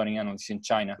situation of learning analytics in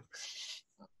China?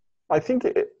 I think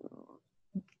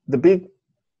the big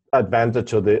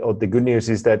advantage of the good news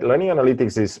is that learning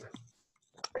analytics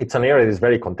it's an area that is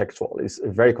very contextual. It's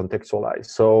very contextualized.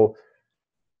 So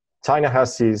China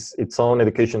has its own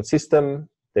education system.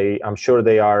 I'm sure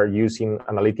they are using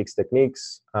analytics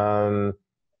techniques,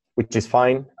 which is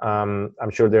fine.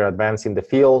 I'm sure they're advancing the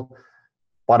field.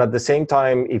 But at the same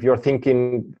time, if you're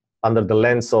thinking under the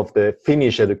lens of the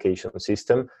Finnish education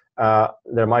system,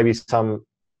 there might be some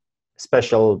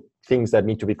special things that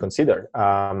need to be considered.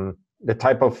 The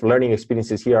type of learning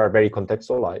experiences here are very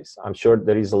contextualized. I'm sure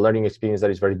there is a learning experience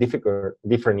that is very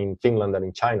different in Finland than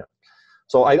in China.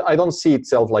 So I don't see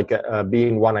itself like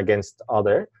being one against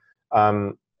other.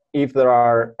 If there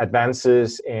are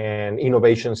advances and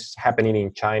innovations happening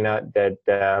in China that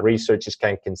researchers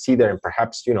can consider and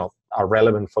perhaps, are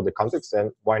relevant for the context,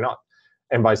 then why not?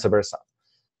 And vice versa.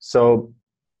 So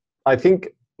I think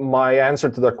my answer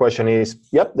to that question is,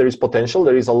 yep, there is potential.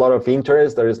 There is a lot of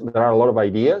interest. There are a lot of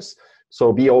ideas.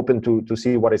 So be open to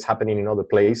see what is happening in other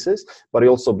places, but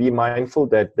also be mindful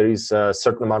that there is a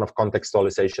certain amount of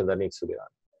contextualization that needs to be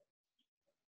done.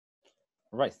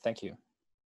 Right, thank you.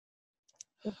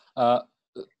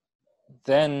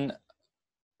 Then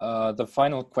the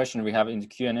final question we have in the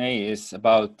Q&A is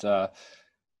about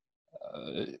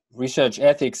research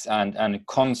ethics and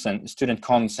consent, student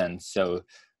consent. So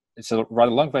it's a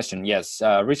rather long question. Yes,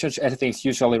 research ethics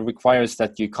usually requires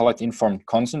that you collect informed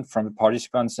consent from the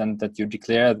participants and that you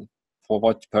declare for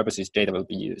what purposes data will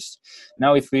be used.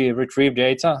 Now, if we retrieve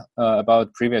data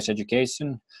about previous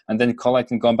education and then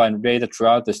collect and combine data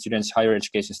throughout the student's higher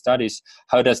education studies,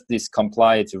 how does this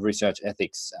comply to research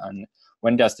ethics? And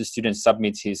when does the student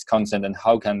submit his consent, and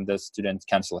how can the student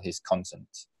cancel his consent?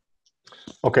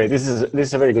 Okay, this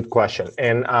is a very good question.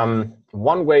 And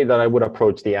one way that I would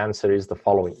approach the answer is the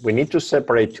following. We need to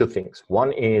separate two things.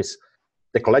 One is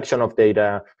the collection of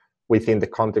data within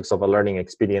the context of a learning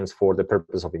experience for the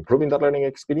purpose of improving the learning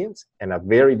experience. And a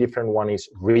very different one is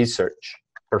research,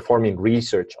 performing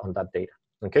research on that data.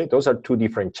 Okay, those are two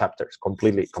different chapters,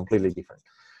 completely different.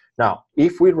 Now,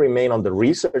 if we remain on the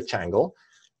research angle,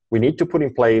 we need to put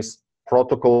in place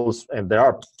protocols, and there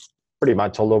are pretty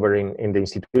much all over in the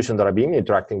institution that I've been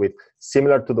interacting with,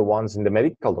 similar to the ones in the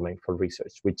medical domain for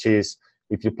research, which is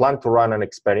if you plan to run an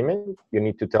experiment, you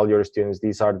need to tell your students,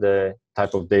 these are the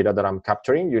type of data that I'm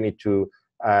capturing. You need to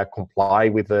comply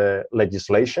with the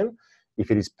legislation if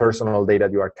it is personal data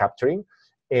you are capturing.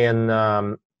 And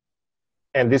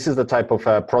this is the type of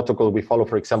protocol we follow,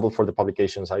 for example, for the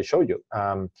publications I showed you.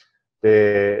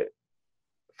 The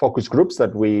focus groups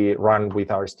that we run with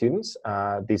our students.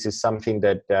 This is something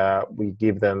that we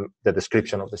give them the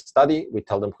description of the study. We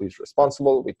tell them who is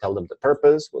responsible. We tell them the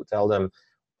purpose. We'll tell them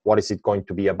what is it going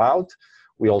to be about.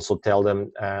 We also tell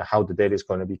them how the data is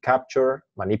going to be captured,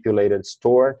 manipulated,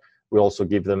 stored. We also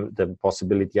give them the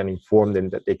possibility and inform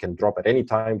them that they can drop at any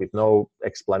time with no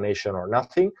explanation or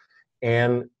nothing.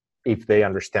 And if they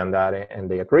understand that and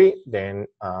they agree, then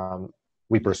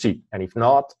we proceed. And if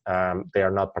not, they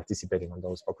are not participating on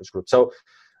those focus groups. So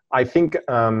I think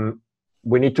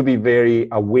we need to be very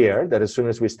aware that as soon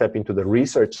as we step into the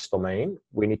research domain,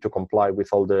 we need to comply with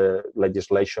all the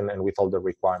legislation and with all the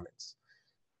requirements.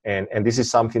 And this is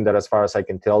something that, as far as I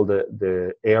can tell,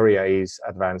 the area is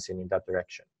advancing in that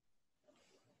direction.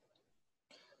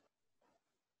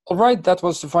 All right, that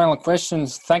was the final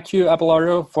questions. Thank you,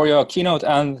 Abelardo, for your keynote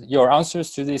and your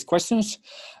answers to these questions.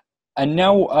 And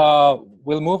now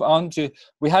we'll move on to,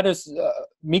 we had a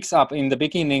mix-up in the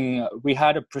beginning. We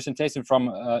had a presentation from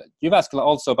Jyväskylä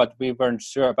also, but we weren't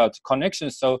sure about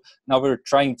connections. So now we're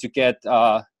trying to get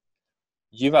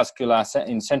Jyväskylä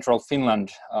in central Finland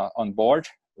on board.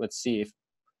 Let's see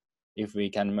if we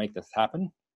can make that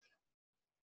happen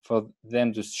for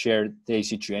them to share their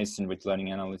situation with learning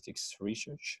analytics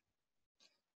research.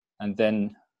 And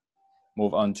then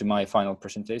move on to my final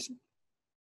presentation.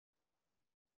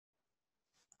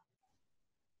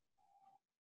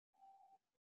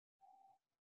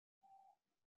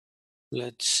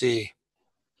 Let's see.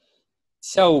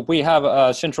 So we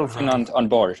have Central Finland on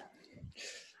board.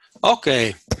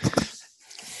 Okay.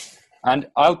 And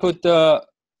I'll put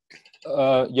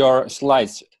your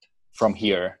slides from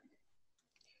here.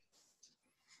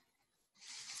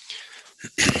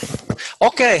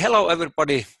 Okay, hello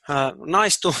everybody.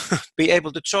 Nice to be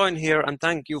able to join here, and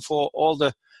thank you for all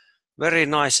the very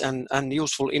nice and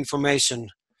useful information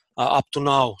up to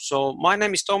now. So my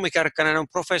name is Tommi Kärkkäinen. I'm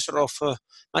professor of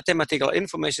mathematical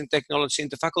information technology in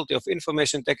the Faculty of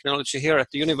Information Technology here at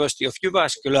the University of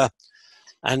Jyväskylä.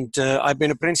 And I've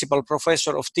been a principal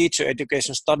professor of teacher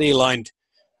education study line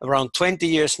around 20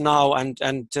 years now. And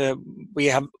we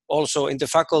have also in the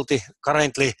faculty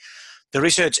currently the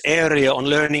research area on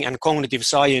learning and cognitive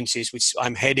sciences, which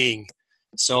I'm heading.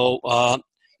 So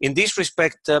in this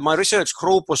respect, my research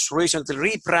group was recently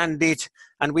rebranded,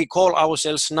 and we call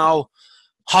ourselves now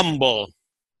HUMBLE,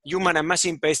 Human and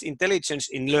Machine-Based Intelligence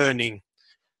in Learning.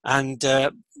 And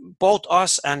both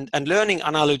us and learning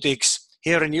analytics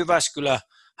here in Jyväskylä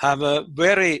have a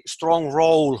very strong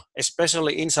role,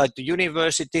 especially inside the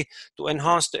university, to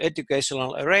enhance the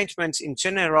educational arrangements in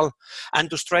general and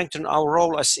to strengthen our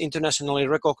role as internationally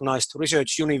recognized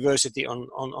research university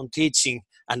on teaching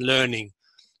and learning.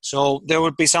 So there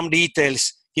will be some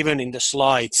details given in the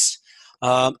slides.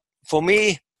 For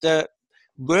me, the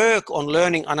work on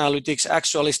learning analytics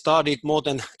actually started more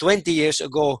than 20 years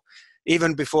ago,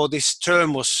 even before this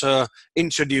term was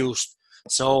introduced.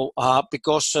 So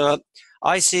because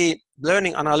I see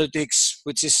learning analytics,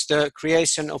 which is the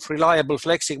creation of reliable,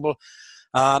 flexible,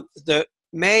 the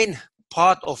main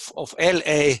part of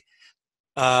LA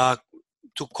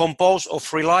to compose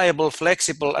of reliable,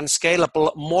 flexible and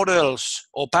scalable models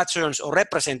or patterns or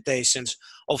representations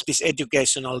of this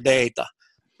educational data.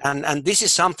 And this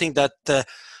is something that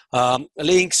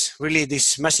links really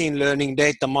this machine learning,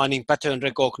 data mining, pattern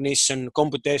recognition,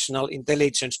 computational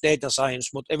intelligence, data science,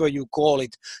 whatever you call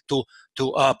it, to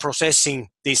processing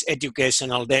these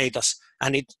educational data.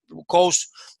 And it goes,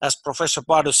 as Professor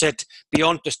Pardo said,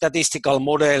 beyond the statistical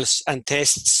models and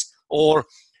tests or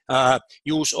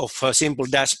use of simple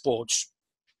dashboards.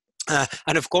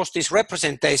 And of course, these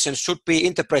representations should be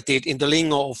interpreted in the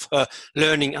lingo of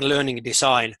learning and learning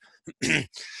design.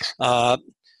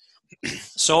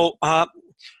 So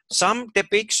some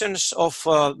depictions of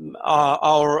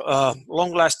our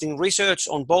long-lasting research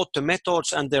on both the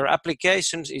methods and their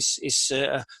applications is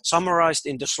summarized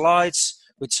in the slides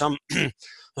with some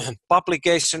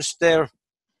publications there.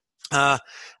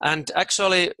 And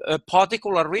actually, a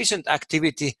particular recent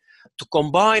activity to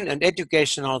combine an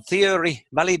educational theory,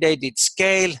 validated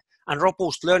scale, and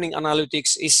robust learning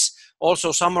analytics is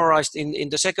also summarized in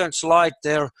the second slide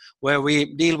there, where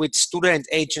we deal with student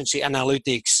agency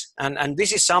analytics. And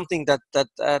this is something that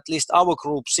at least our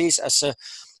group sees as a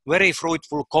very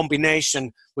fruitful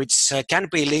combination, which can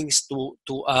be linked to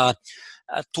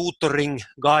tutoring,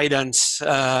 guidance,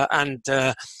 and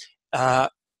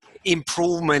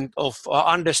improvement of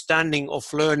understanding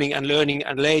of learning and learning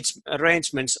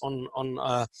arrangements on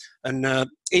an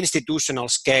institutional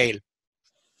scale.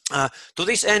 To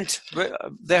this end,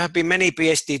 there have been many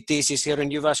PhD theses here in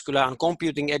Jyväskylä on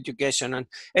computing education and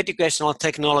educational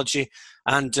technology,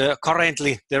 and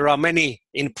currently there are many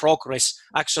in progress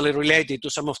actually related to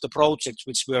some of the projects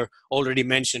which were already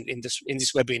mentioned in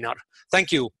this webinar.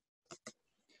 Thank you.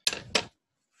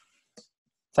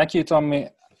 Thank you, Tommy.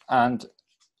 And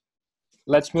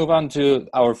let's move on to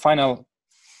our final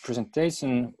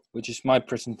presentation, which is my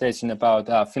presentation about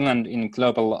Finland in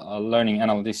global learning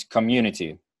analytics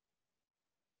community.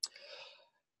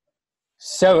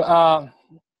 So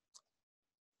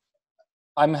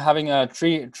I'm having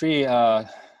three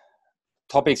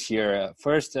topics here.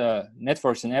 First,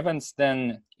 networks and events,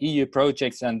 then EU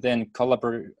projects, and then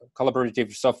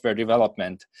collaborative software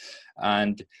development,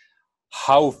 and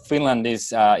how Finland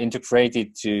is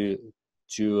integrated to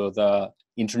the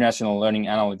international learning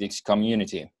analytics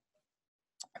community.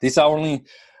 These are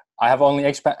I have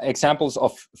only examples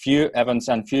of few events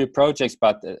and few projects,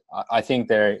 but I think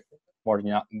they're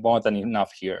more than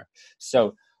enough here.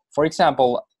 So, for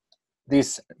example,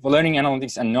 this Learning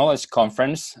Analytics and Knowledge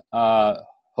Conference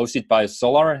hosted by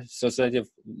SOLAR, Society of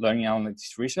Learning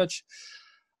Analytics Research,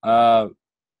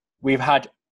 we've had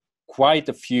quite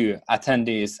a few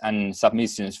attendees and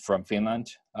submissions from Finland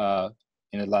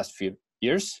in the last few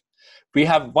years. We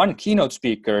have one keynote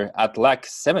speaker at LAC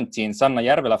 17, Sanna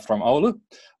Järvelä from Oulu,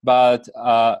 but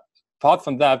apart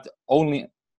from that, only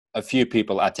a few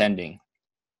people attending.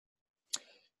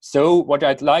 So what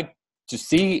I'd like to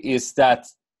see is that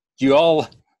you all,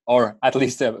 or at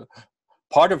least a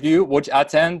part of you, would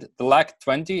attend the LAC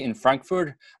 20 in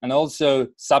Frankfurt and also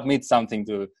submit something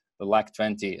to the LAC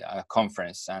 20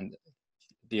 conference, and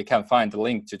you can find the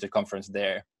link to the conference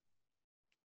there.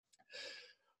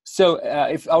 So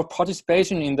if our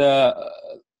participation in the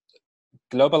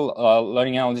Global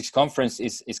Learning Analytics Conference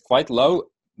is quite low,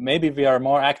 maybe we are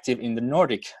more active in the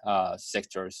Nordic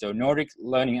sector. So Nordic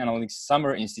Learning Analytics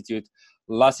Summer Institute,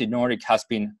 LASI Nordic, has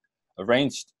been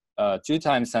arranged 2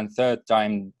 times and 3rd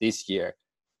time this year.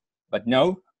 But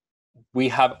no, we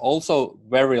have also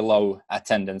very low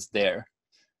attendance there.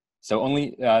 So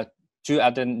only 2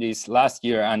 attendees last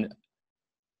year, and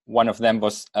one of them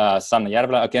was Sanna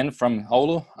Järvelä, again from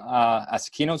Oulu, as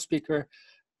a keynote speaker,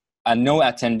 and no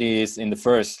attendees in the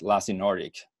first LASI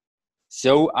Nordic.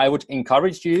 So I would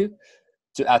encourage you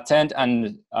to attend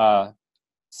and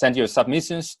send your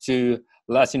submissions to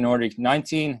LASI Nordic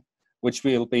 19, which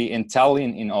will be in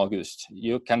Tallinn in August.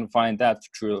 You can find that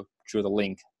through the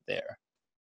link there.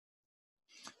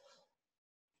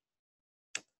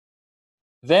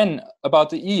 Then about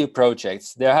the EU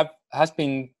projects, there has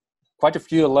been quite a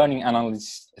few learning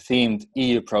analytics themed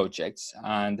EU projects,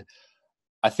 and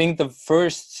I think the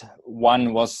first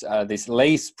one was this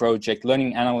LACE project,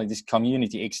 Learning Analytics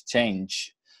Community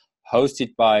Exchange,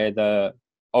 hosted by the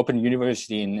Open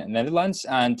University in the Netherlands,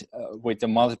 and with the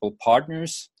multiple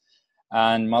partners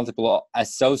and multiple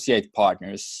associate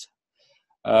partners.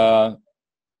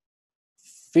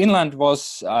 Finland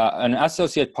was an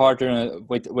associate partner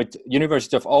with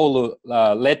University of Oulu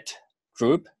led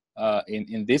group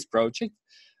in this project,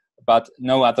 but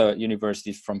no other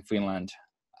universities from Finland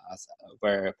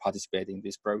were participating in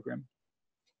this program.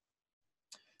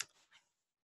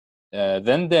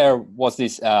 Then there was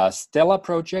this STELLA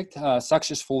project,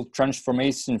 successful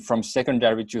transformation from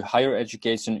secondary to higher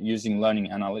education using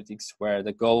learning analytics, where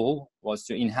the goal was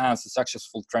to enhance the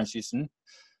successful transition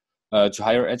to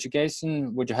higher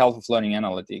education with the help of learning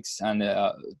analytics, and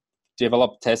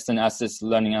develop, test, and assess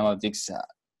learning analytics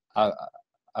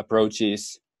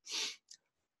approaches,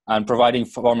 and providing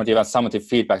formative and summative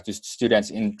feedback to students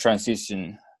in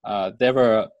transition. There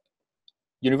were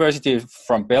universities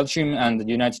from Belgium and the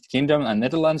United Kingdom and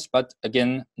Netherlands, but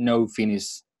again, no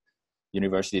Finnish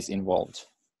universities involved.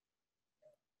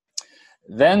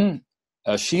 Then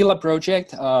a Sheila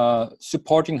project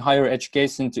supporting higher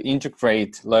education to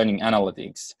integrate learning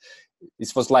analytics.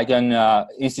 This was like an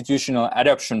institutional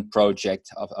adoption project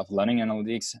of learning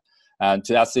analytics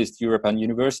to assist European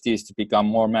universities to become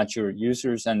more mature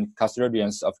users and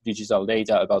custodians of digital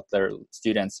data about their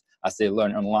students as they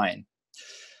learn online.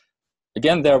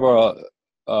 Again, there were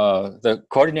the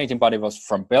coordinating body was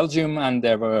from Belgium, and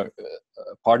there were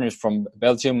partners from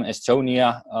Belgium,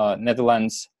 Estonia,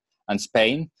 Netherlands, and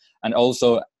Spain, and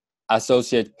also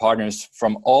associate partners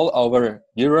from all over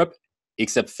Europe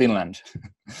except Finland.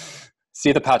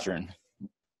 See the pattern.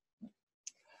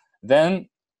 Then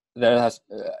there has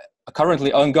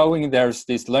currently ongoing, there's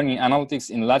this learning analytics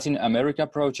in Latin America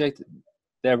project.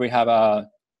 There we have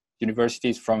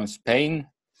universities from Spain,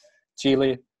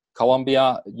 Chile,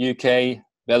 Colombia, UK,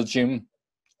 Belgium,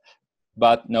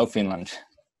 but no Finland.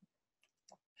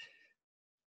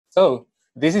 So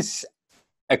this is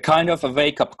a kind of a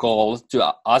wake-up call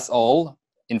to us all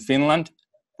in Finland.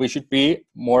 We should be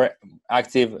more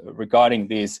active regarding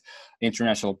these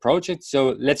international projects.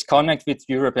 So let's connect with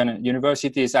European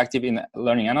universities active in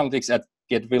learning analytics and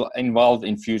get involved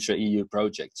in future EU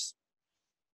projects.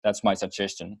 That's my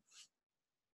suggestion.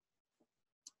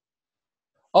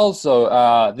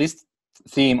 Also, this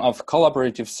theme of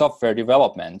collaborative software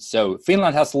development. So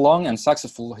Finland has long and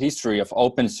successful history of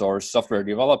open source software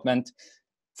development.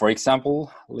 For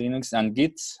example, Linux and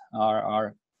Git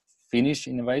are Finnish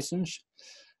innovations.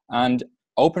 And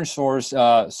open source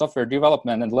software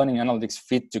development and learning analytics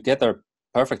fit together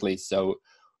perfectly. So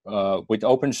with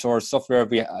open source software,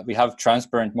 we have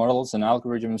transparent models and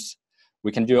algorithms.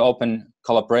 We can do open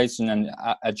collaboration and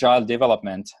agile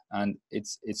development, and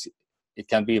it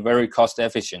can be very cost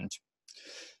efficient.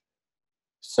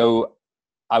 So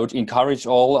I would encourage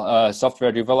all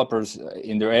software developers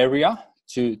in their area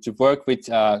to work with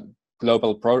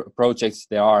global projects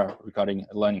there are regarding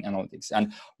learning analytics.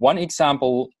 And one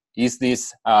example is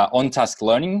this on-task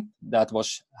learning that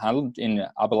was handled in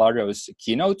Abelardo's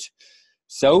keynote.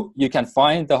 So you can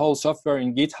find the whole software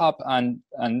in GitHub and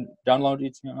download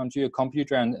it onto your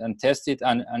computer and test it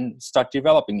and start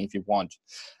developing if you want.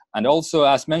 And also,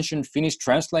 as mentioned, Finnish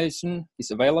translation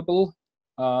is available.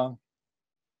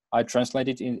 I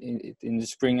translated in the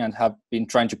spring and have been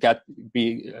trying to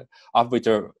be up with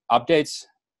the updates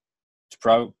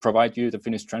to provide you the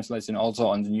Finnish translation also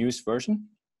on the news version.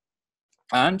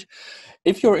 And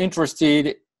if you're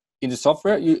interested in the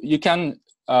software, you can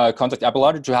contact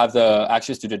Abelardo to have the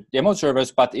access to the demo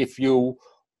servers. But if you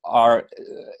are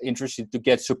interested to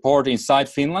get support inside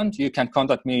Finland, you can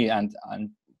contact me and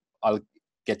I'll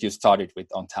get you started with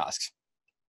on tasks.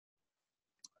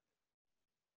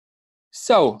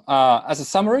 So as a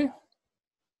summary,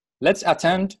 let's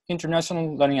attend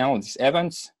international learning analytics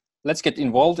events. Let's get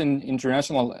involved in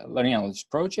international learning analytics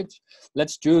projects.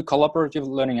 Let's do collaborative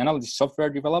learning analytics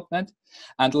software development,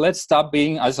 and let's stop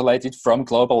being isolated from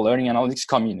global learning analytics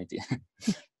community.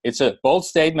 It's a bold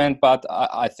statement, but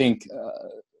I think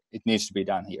it needs to be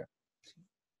done here.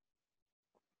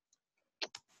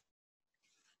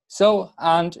 So,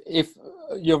 and if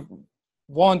you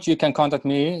want, you can contact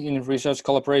me in research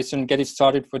collaboration, get it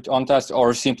started with OnTask,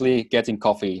 or simply getting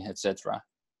coffee, etc.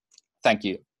 Thank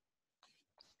you.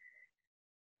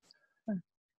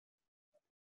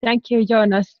 Thank you,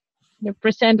 Jonas. You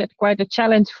presented quite a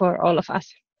challenge for all of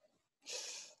us.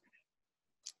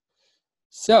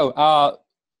 So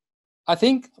I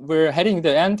think we're heading to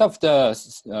the end of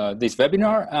this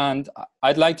webinar, and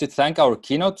I'd like to thank our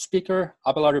keynote speaker,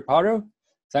 Abelardo Pardo.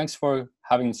 Thanks for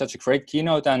having such a great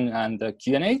keynote and the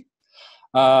Q&A.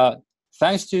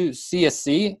 Thanks to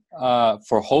CSC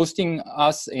for hosting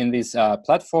us in this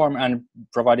platform and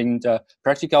providing the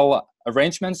practical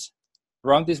arrangements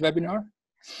around this webinar.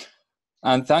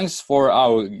 And thanks for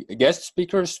our guest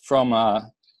speakers from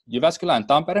Jyväskylä and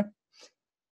Tampere.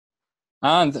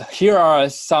 And here are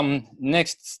some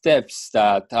next steps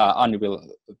that Anni will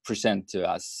present to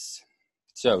us.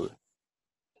 So.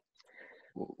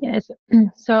 Yes,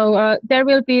 so there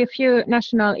will be a few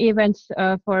national events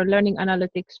for learning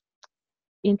analytics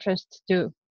interests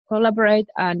to collaborate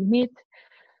and meet.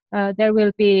 There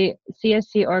will be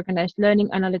CSC organized learning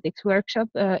analytics workshop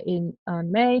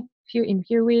on May, in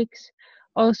few weeks.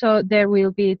 Also, there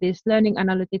will be this learning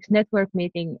analytics network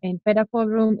meeting in Pedapol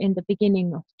room in the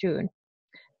beginning of June.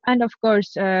 And of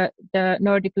course, the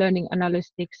Nordic Learning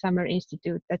Analytics Summer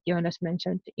Institute that Jonas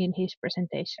mentioned in his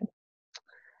presentation.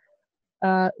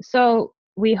 So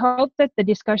we hope that the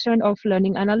discussion of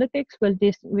learning analytics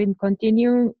will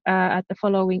continue at the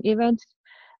following events,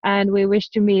 and we wish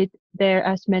to meet there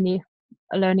as many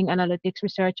learning analytics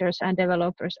researchers and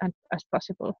developers as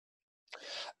possible.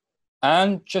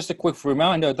 And just a quick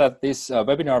reminder that this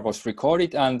webinar was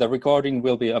recorded, and the recording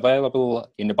will be available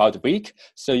in about a week,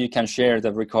 so you can share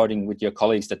the recording with your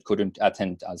colleagues that couldn't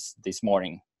attend us this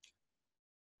morning.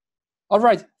 All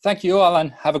right, thank you all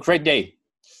and have a great day.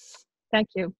 Thank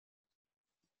you.